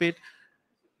tricuspid?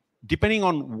 Depending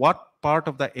on what part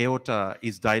of the aorta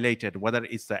is dilated, whether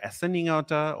it's the ascending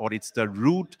aorta or it's the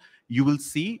root, you will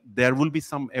see there will be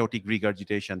some aortic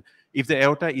regurgitation. If the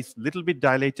aorta is a little bit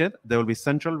dilated, there will be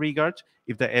central regurg.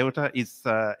 If the aorta is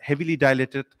heavily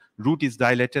dilated, root is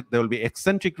dilated, there will be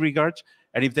eccentric regurg.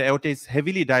 And if the aorta is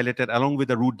heavily dilated, along with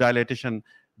the root dilatation,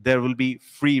 there will be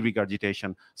free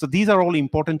regurgitation. So these are all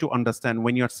important to understand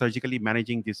when you're surgically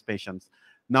managing these patients.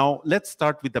 Now, let's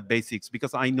start with the basics,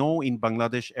 because I know in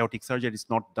Bangladesh, aortic surgery is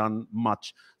not done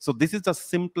much. So this is the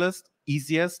simplest,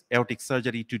 easiest aortic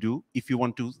surgery to do if you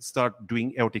want to start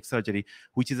doing aortic surgery,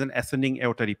 which is an ascending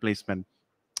aorta replacement.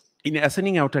 In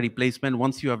ascending aorta replacement,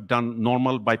 once you have done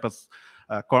normal bypass,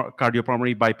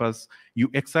 cardiopulmonary bypass,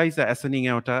 you excise the ascending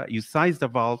aorta, you size the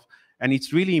valve, and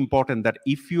it's really important that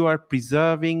if you are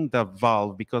preserving the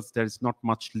valve because there is not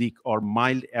much leak or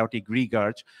mild aortic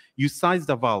regurg, you size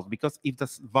the valve, because if the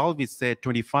valve is, say,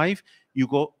 25, you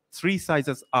go 3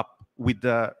 sizes up with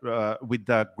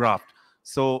the graft.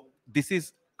 So this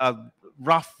is a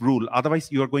rough rule.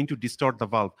 Otherwise, you are going to distort the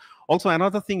valve. Also,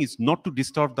 another thing is not to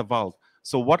distort the valve.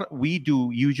 So what we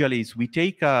do usually is we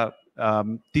take a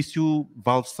tissue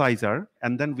valve sizer,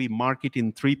 and then we mark it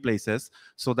in 3 places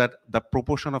so that the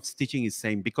proportion of stitching is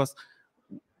same. Because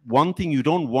one thing you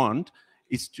don't want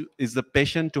is the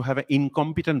patient to have an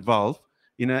incompetent valve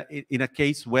in a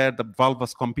case where the valve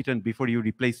was competent before you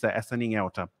replace the ascending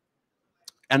aorta.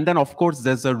 And then, of course,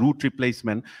 there's a root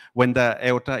replacement when the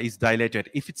aorta is dilated.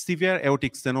 If it's severe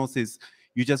aortic stenosis,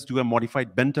 you just do a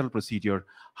modified Bentel procedure.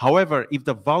 However, if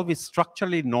the valve is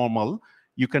structurally normal,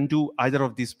 you can do either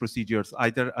of these procedures,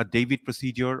 either a David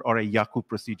procedure or a Yakub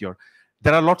procedure.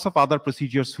 There are lots of other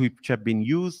procedures which have been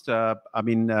used.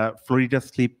 Florida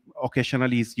slip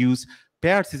occasionally is used.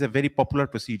 Pairs is a very popular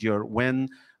procedure when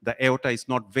the aorta is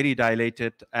not very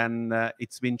dilated, and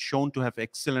it's been shown to have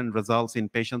excellent results in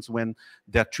patients when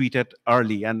they're treated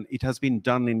early, and it has been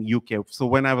done in UK. So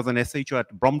when I was an SHO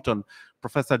at Brompton,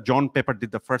 Professor John Pepper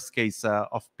did the first case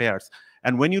of pairs.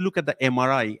 And when you look at the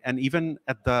MRI and even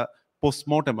at the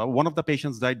post-mortem, one of the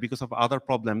patients died because of other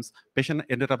problems. Patient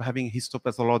ended up having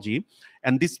histopathology,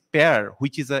 and this pair,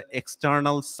 which is an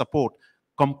external support,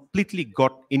 completely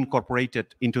got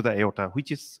incorporated into the aorta,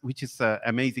 which is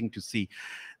amazing to see.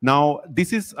 Now,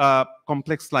 this is a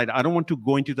complex slide. I don't want to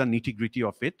go into the nitty-gritty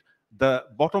of it. The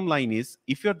bottom line is,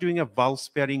 if you're doing a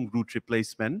valve-sparing root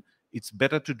replacement, it's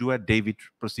better to do a David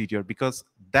procedure, because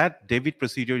that David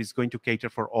procedure is going to cater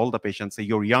for all the patients, say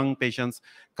your young patients,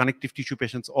 connective tissue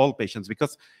patients, all patients,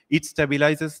 because it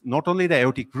stabilizes not only the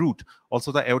aortic root,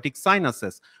 also the aortic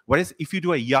sinuses. Whereas if you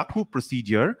do a Yakub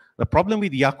procedure, the problem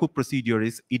with Yakub procedure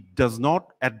is it does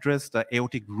not address the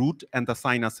aortic root and the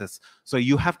sinuses. So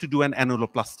you have to do an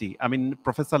annuloplasty. I mean,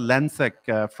 Professor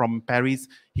Lansek from Paris,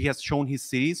 he has shown his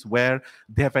series where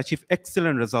they have achieved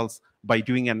excellent results by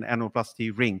doing an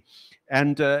annuloplasty ring.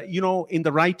 And, in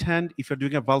the right hand, if you're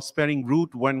doing a valve-sparing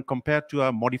root, when compared to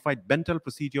a modified Bentel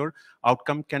procedure,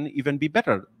 outcome can even be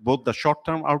better, both the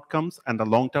short-term outcomes and the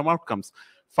long-term outcomes.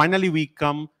 Finally, we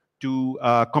come to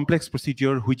a complex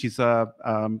procedure, which is a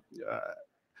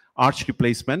arch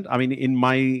replacement. I mean, in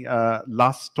my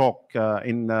last talk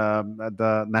in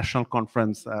the national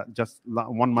conference just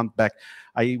 1 month back,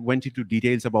 I went into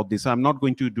details about this. So I'm not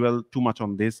going to dwell too much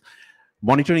on this.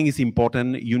 Monitoring is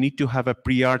important. You need to have a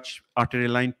pre-arch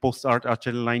arterial line, post-arch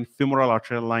arterial line, femoral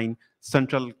arterial line,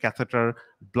 central catheter,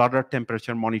 bladder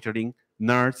temperature monitoring,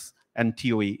 nurse, and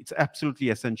TOE. It's absolutely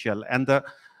essential. And the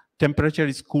temperature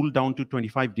is cooled down to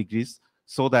 25 degrees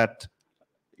so that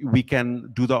we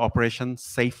can do the operation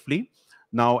safely.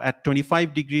 Now, at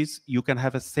 25 degrees, you can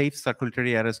have a safe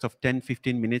circulatory arrest of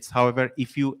 10-15 minutes. However,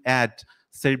 if you add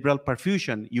cerebral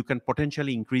perfusion, you can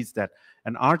potentially increase that.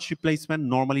 An arch replacement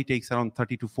normally takes around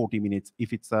 30 to 40 minutes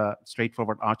if it's a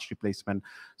straightforward arch replacement.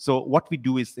 So what we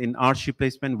do is in arch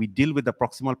replacement, we deal with the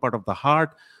proximal part of the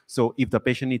heart. So if the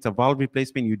patient needs a valve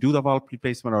replacement, you do the valve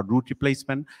replacement or root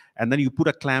replacement, and then you put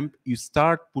a clamp, you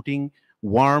start putting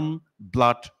warm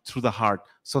blood through the heart.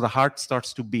 So the heart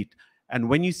starts to beat. And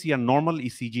when you see a normal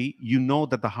ECG, you know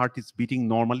that the heart is beating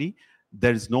normally.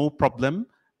 There is no problem.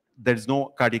 There is no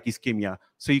cardiac ischemia.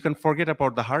 So you can forget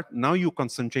about the heart. Now you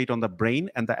concentrate on the brain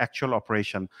and the actual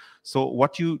operation. So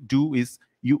what you do is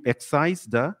you excise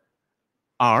the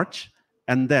arch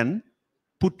and then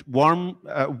put cold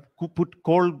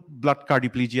blood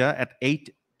cardioplasia at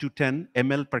 8 to 10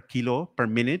 ml per kilo per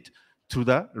minute through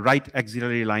the right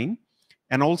axillary line,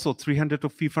 and also 300 to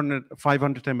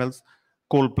 500 ml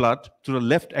cold blood to the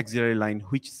left axillary line,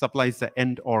 which supplies the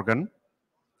end organ,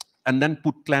 and then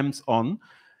put clamps on.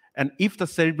 And if the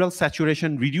cerebral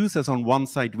saturation reduces on one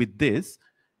side with this,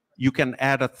 you can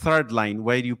add a third line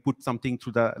where you put something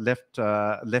through the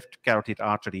left carotid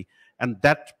artery, and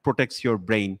that protects your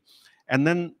brain. And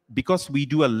then because we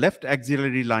do a left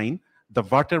axillary line, the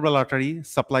vertebral artery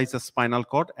supplies the spinal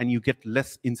cord, and you get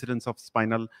less incidence of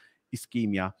spinal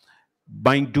ischemia.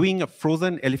 By doing a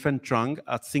frozen elephant trunk,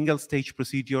 a single stage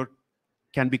procedure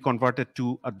can be converted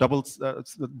to a double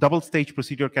stage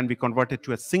procedure can be converted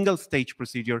to a single stage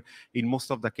procedure in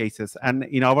most of the cases. And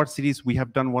in our series, we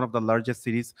have done one of the largest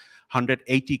series,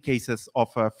 180 cases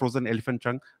of frozen elephant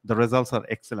trunk. The results are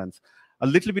excellent. A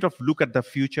little bit of look at the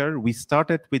future. We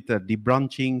started with the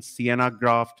debranching, Sienna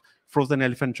graft, frozen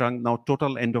elephant trunk. Now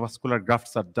total endovascular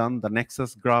grafts are done. The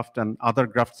Nexus graft and other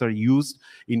grafts are used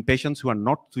in patients who are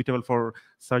not suitable for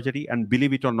surgery. And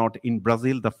believe it or not, in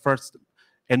Brazil, the first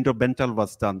endobental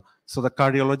was done. So the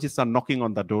cardiologists are knocking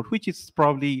on the door, which is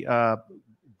probably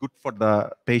good for the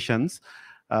patients.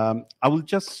 I will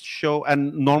just show,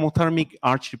 and normothermic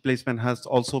arch replacement has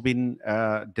also been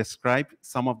described.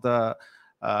 Some of the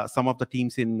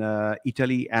teams in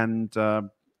Italy and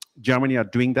Germany are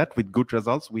doing that with good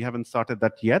results. We haven't started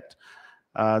that yet.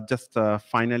 Just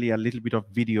finally, a little bit of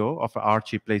video of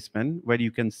arch replacement where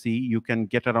you can see you can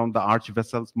get around the arch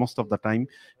vessels most of the time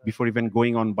before even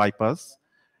going on bypass.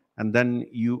 And then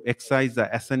you excise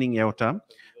the ascending aorta.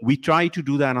 We try to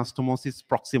do the anastomosis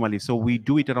proximally. So we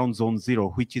do it around zone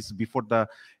 0, which is before the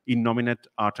innominate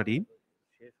artery.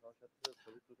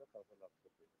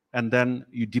 And then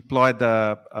you deploy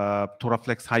the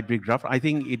Thoraflex hybrid graft. I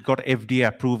think it got FDA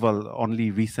approval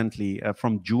only recently.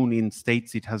 From June in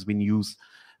States, it has been used.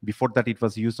 Before that, it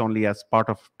was used only as part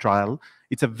of trial.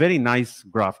 It's a very nice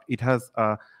graft. It has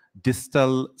a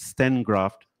distal stent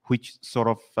graft, which sort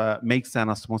of makes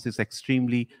anastomosis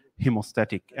extremely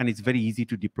hemostatic, and it's very easy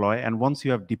to deploy. And once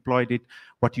you have deployed it,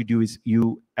 what you do is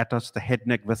you attach the head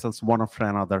neck vessels one after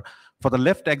another. For the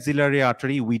left axillary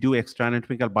artery, we do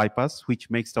extraanatomical bypass, which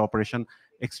makes the operation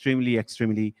extremely,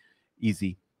 extremely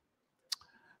easy.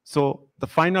 So the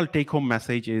final take-home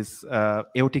message is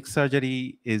aortic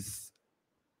surgery is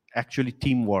actually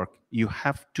teamwork. You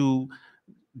have to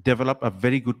develop a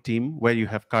very good team where you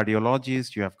have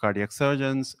cardiologists, you have cardiac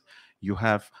surgeons, you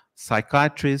have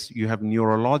psychiatrists, you have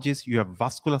neurologists, you have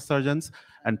vascular surgeons,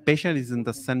 and patient is in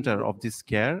the center of this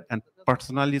care, and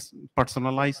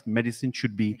personalized medicine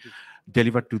should be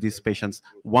delivered to these patients.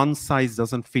 One size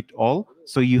doesn't fit all,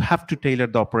 so you have to tailor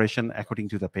the operation according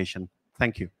to the patient.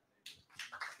 Thank you.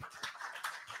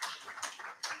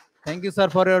 Thank you, sir,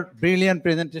 for your brilliant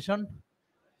presentation.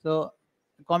 So,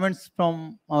 comments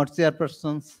from our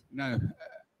chairpersons? No,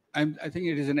 I think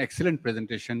it is an excellent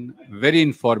presentation, very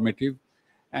informative,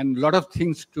 and a lot of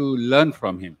things to learn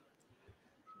from him.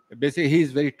 Basically, he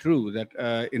is very true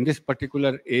that in this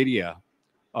particular area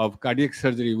of cardiac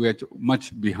surgery, we are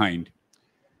much behind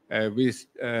as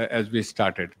we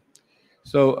started.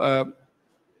 So,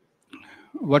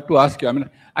 what to ask you? I mean,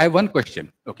 I have one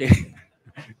question, okay?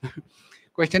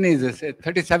 Question is this, a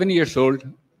 37 years old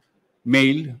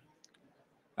male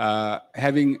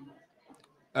having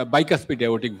a bicuspid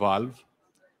aortic valve,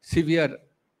 severe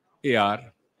AR,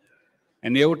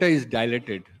 and aorta is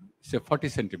dilated Say 40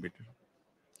 centimeter.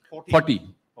 40.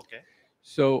 40. Okay.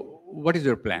 So what is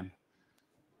your plan?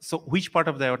 So which part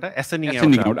of the aorta? Ascending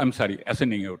Ascending aorta. aorta. I'm sorry,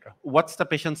 ascending aorta. What's the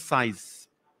patient's size?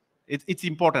 It's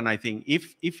important, I think.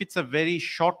 If it's a very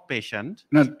short patient,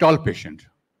 No, tall patient,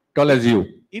 tall as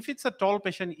you. if it's a tall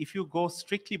patient, if you go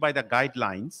strictly by the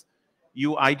guidelines,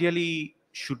 you ideally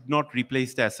should not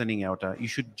replace the ascending aorta. You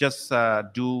should just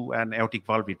do an aortic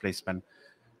valve replacement.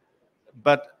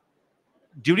 But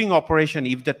during operation,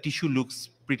 if the tissue looks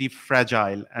pretty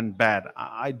fragile and bad,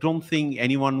 I don't think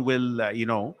anyone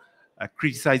will,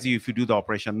 criticize you if you do the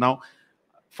operation. Now,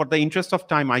 for the interest of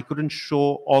time, I couldn't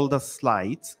show all the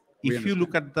slides. If you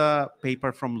look at the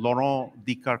paper from Laurent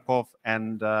Dikarkov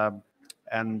and the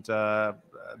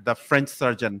French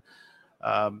surgeon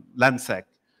Lansec,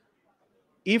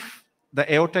 if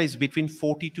the aorta is between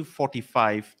 40 to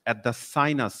 45 at the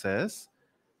sinuses,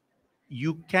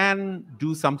 you can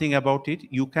do something about it.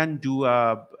 You can do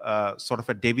a sort of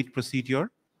a David procedure.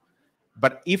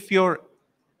 But if your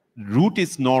root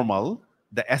is normal,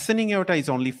 the ascending aorta is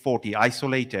only 40,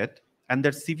 isolated, and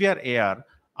there's severe AR,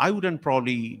 I wouldn't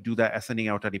probably do the ascending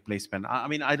aorta replacement. I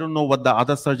mean, I don't know what the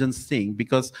other surgeons think,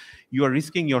 because you are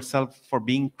risking yourself for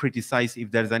being criticized if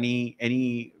there's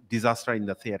any disaster in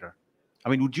the theater. I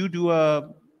mean, would you do a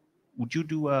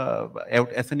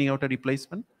ascending aorta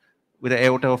replacement with an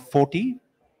aorta of 40?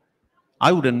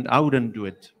 I wouldn't do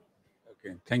it.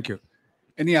 Okay, thank you.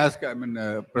 Any ask? I mean,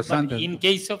 Prashant. But in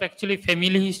case of actually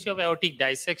family history of aortic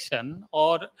dissection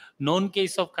or known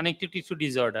case of connective tissue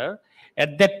disorder,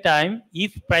 at that time,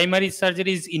 if primary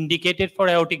surgery is indicated for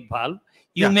aortic valve,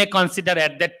 you may consider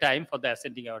at that time for the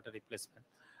ascending aorta replacement.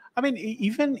 I mean,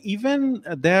 even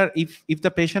there, if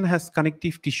the patient has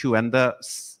connective tissue and the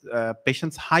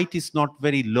patient's height is not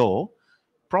very low,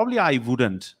 probably I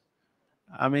wouldn't.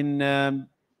 I mean,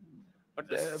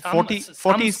 But 40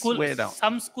 is way down.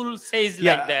 Some school says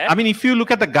like that. I mean, if you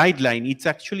look at the guideline, it's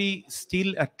actually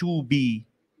still a 2B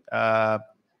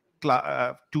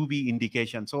 2B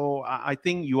indication. So I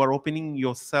think you are opening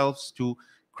yourselves to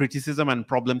criticism and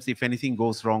problems if anything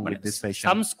goes wrong with this patient.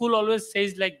 Some school always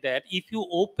says like that. If you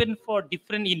open for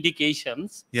different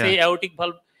indications, Yeah. say aortic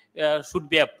valve should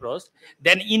be approached,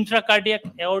 then intracardiac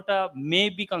aorta may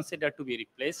be considered to be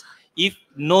replaced if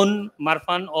known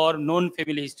Marfan or known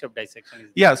family history of dissection is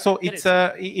Yeah, so there it's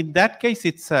is. in that case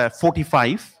it's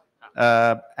 45,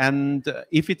 and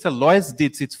if it's a lowest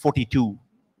DITS, it's 42.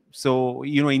 So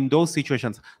in those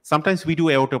situations, sometimes we do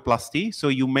aortoplasty. So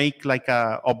you make like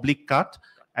a oblique cut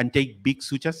and take big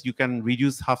sutures. You can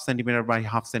reduce half centimeter by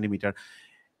half centimeter.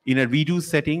 In a redo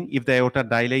setting, if the aorta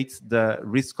dilates, the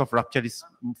risk of rupture is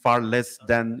far less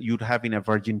than you'd have in a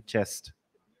virgin chest.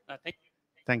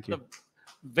 Thank you.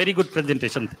 Very good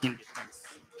presentation. Thanks.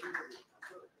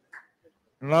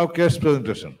 Now, case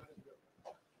presentation.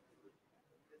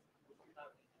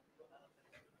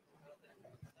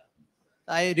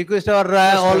 I request our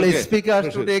all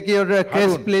speakers to take your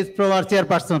case, please, from our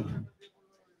chairperson.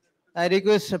 I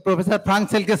request Professor Frank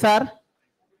Selke, sir.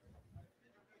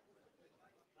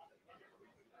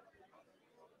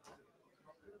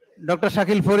 Dr.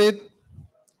 Shakil Farid,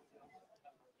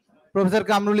 Professor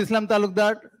Kamrul Islam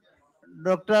Talukdar,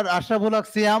 Dr. Ashraful Haq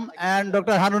Siam, and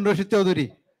Dr. Harun Rashid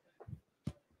Chaudhuri.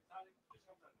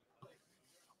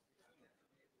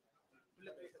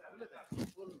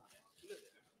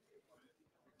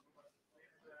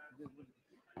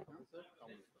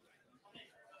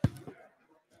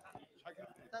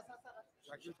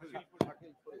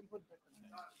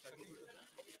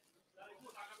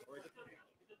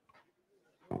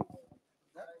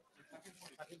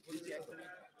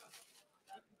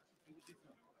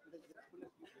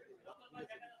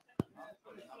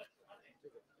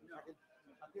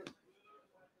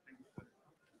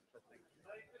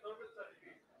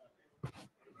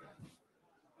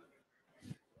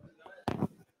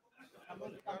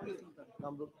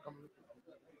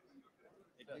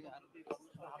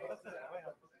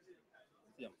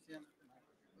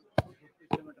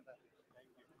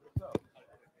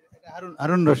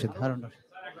 Harun Rashid.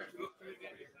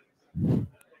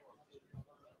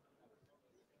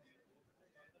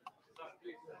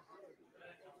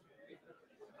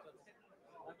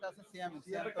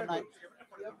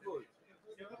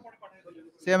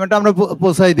 সিএমটা আমরা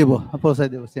পৌঁছাই দেব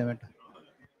সিএমটা।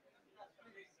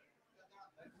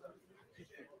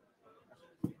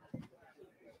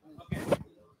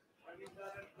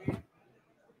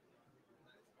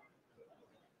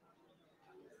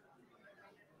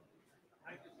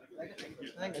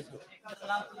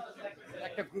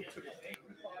 একটা group ছবি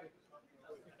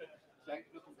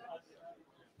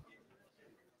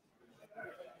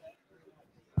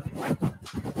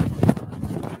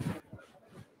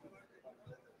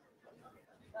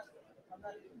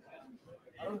Thank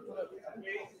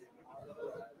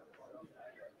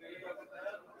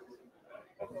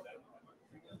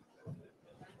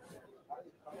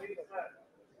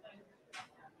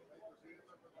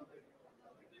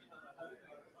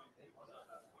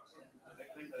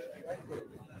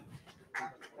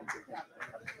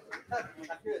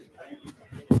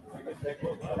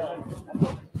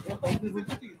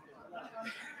you.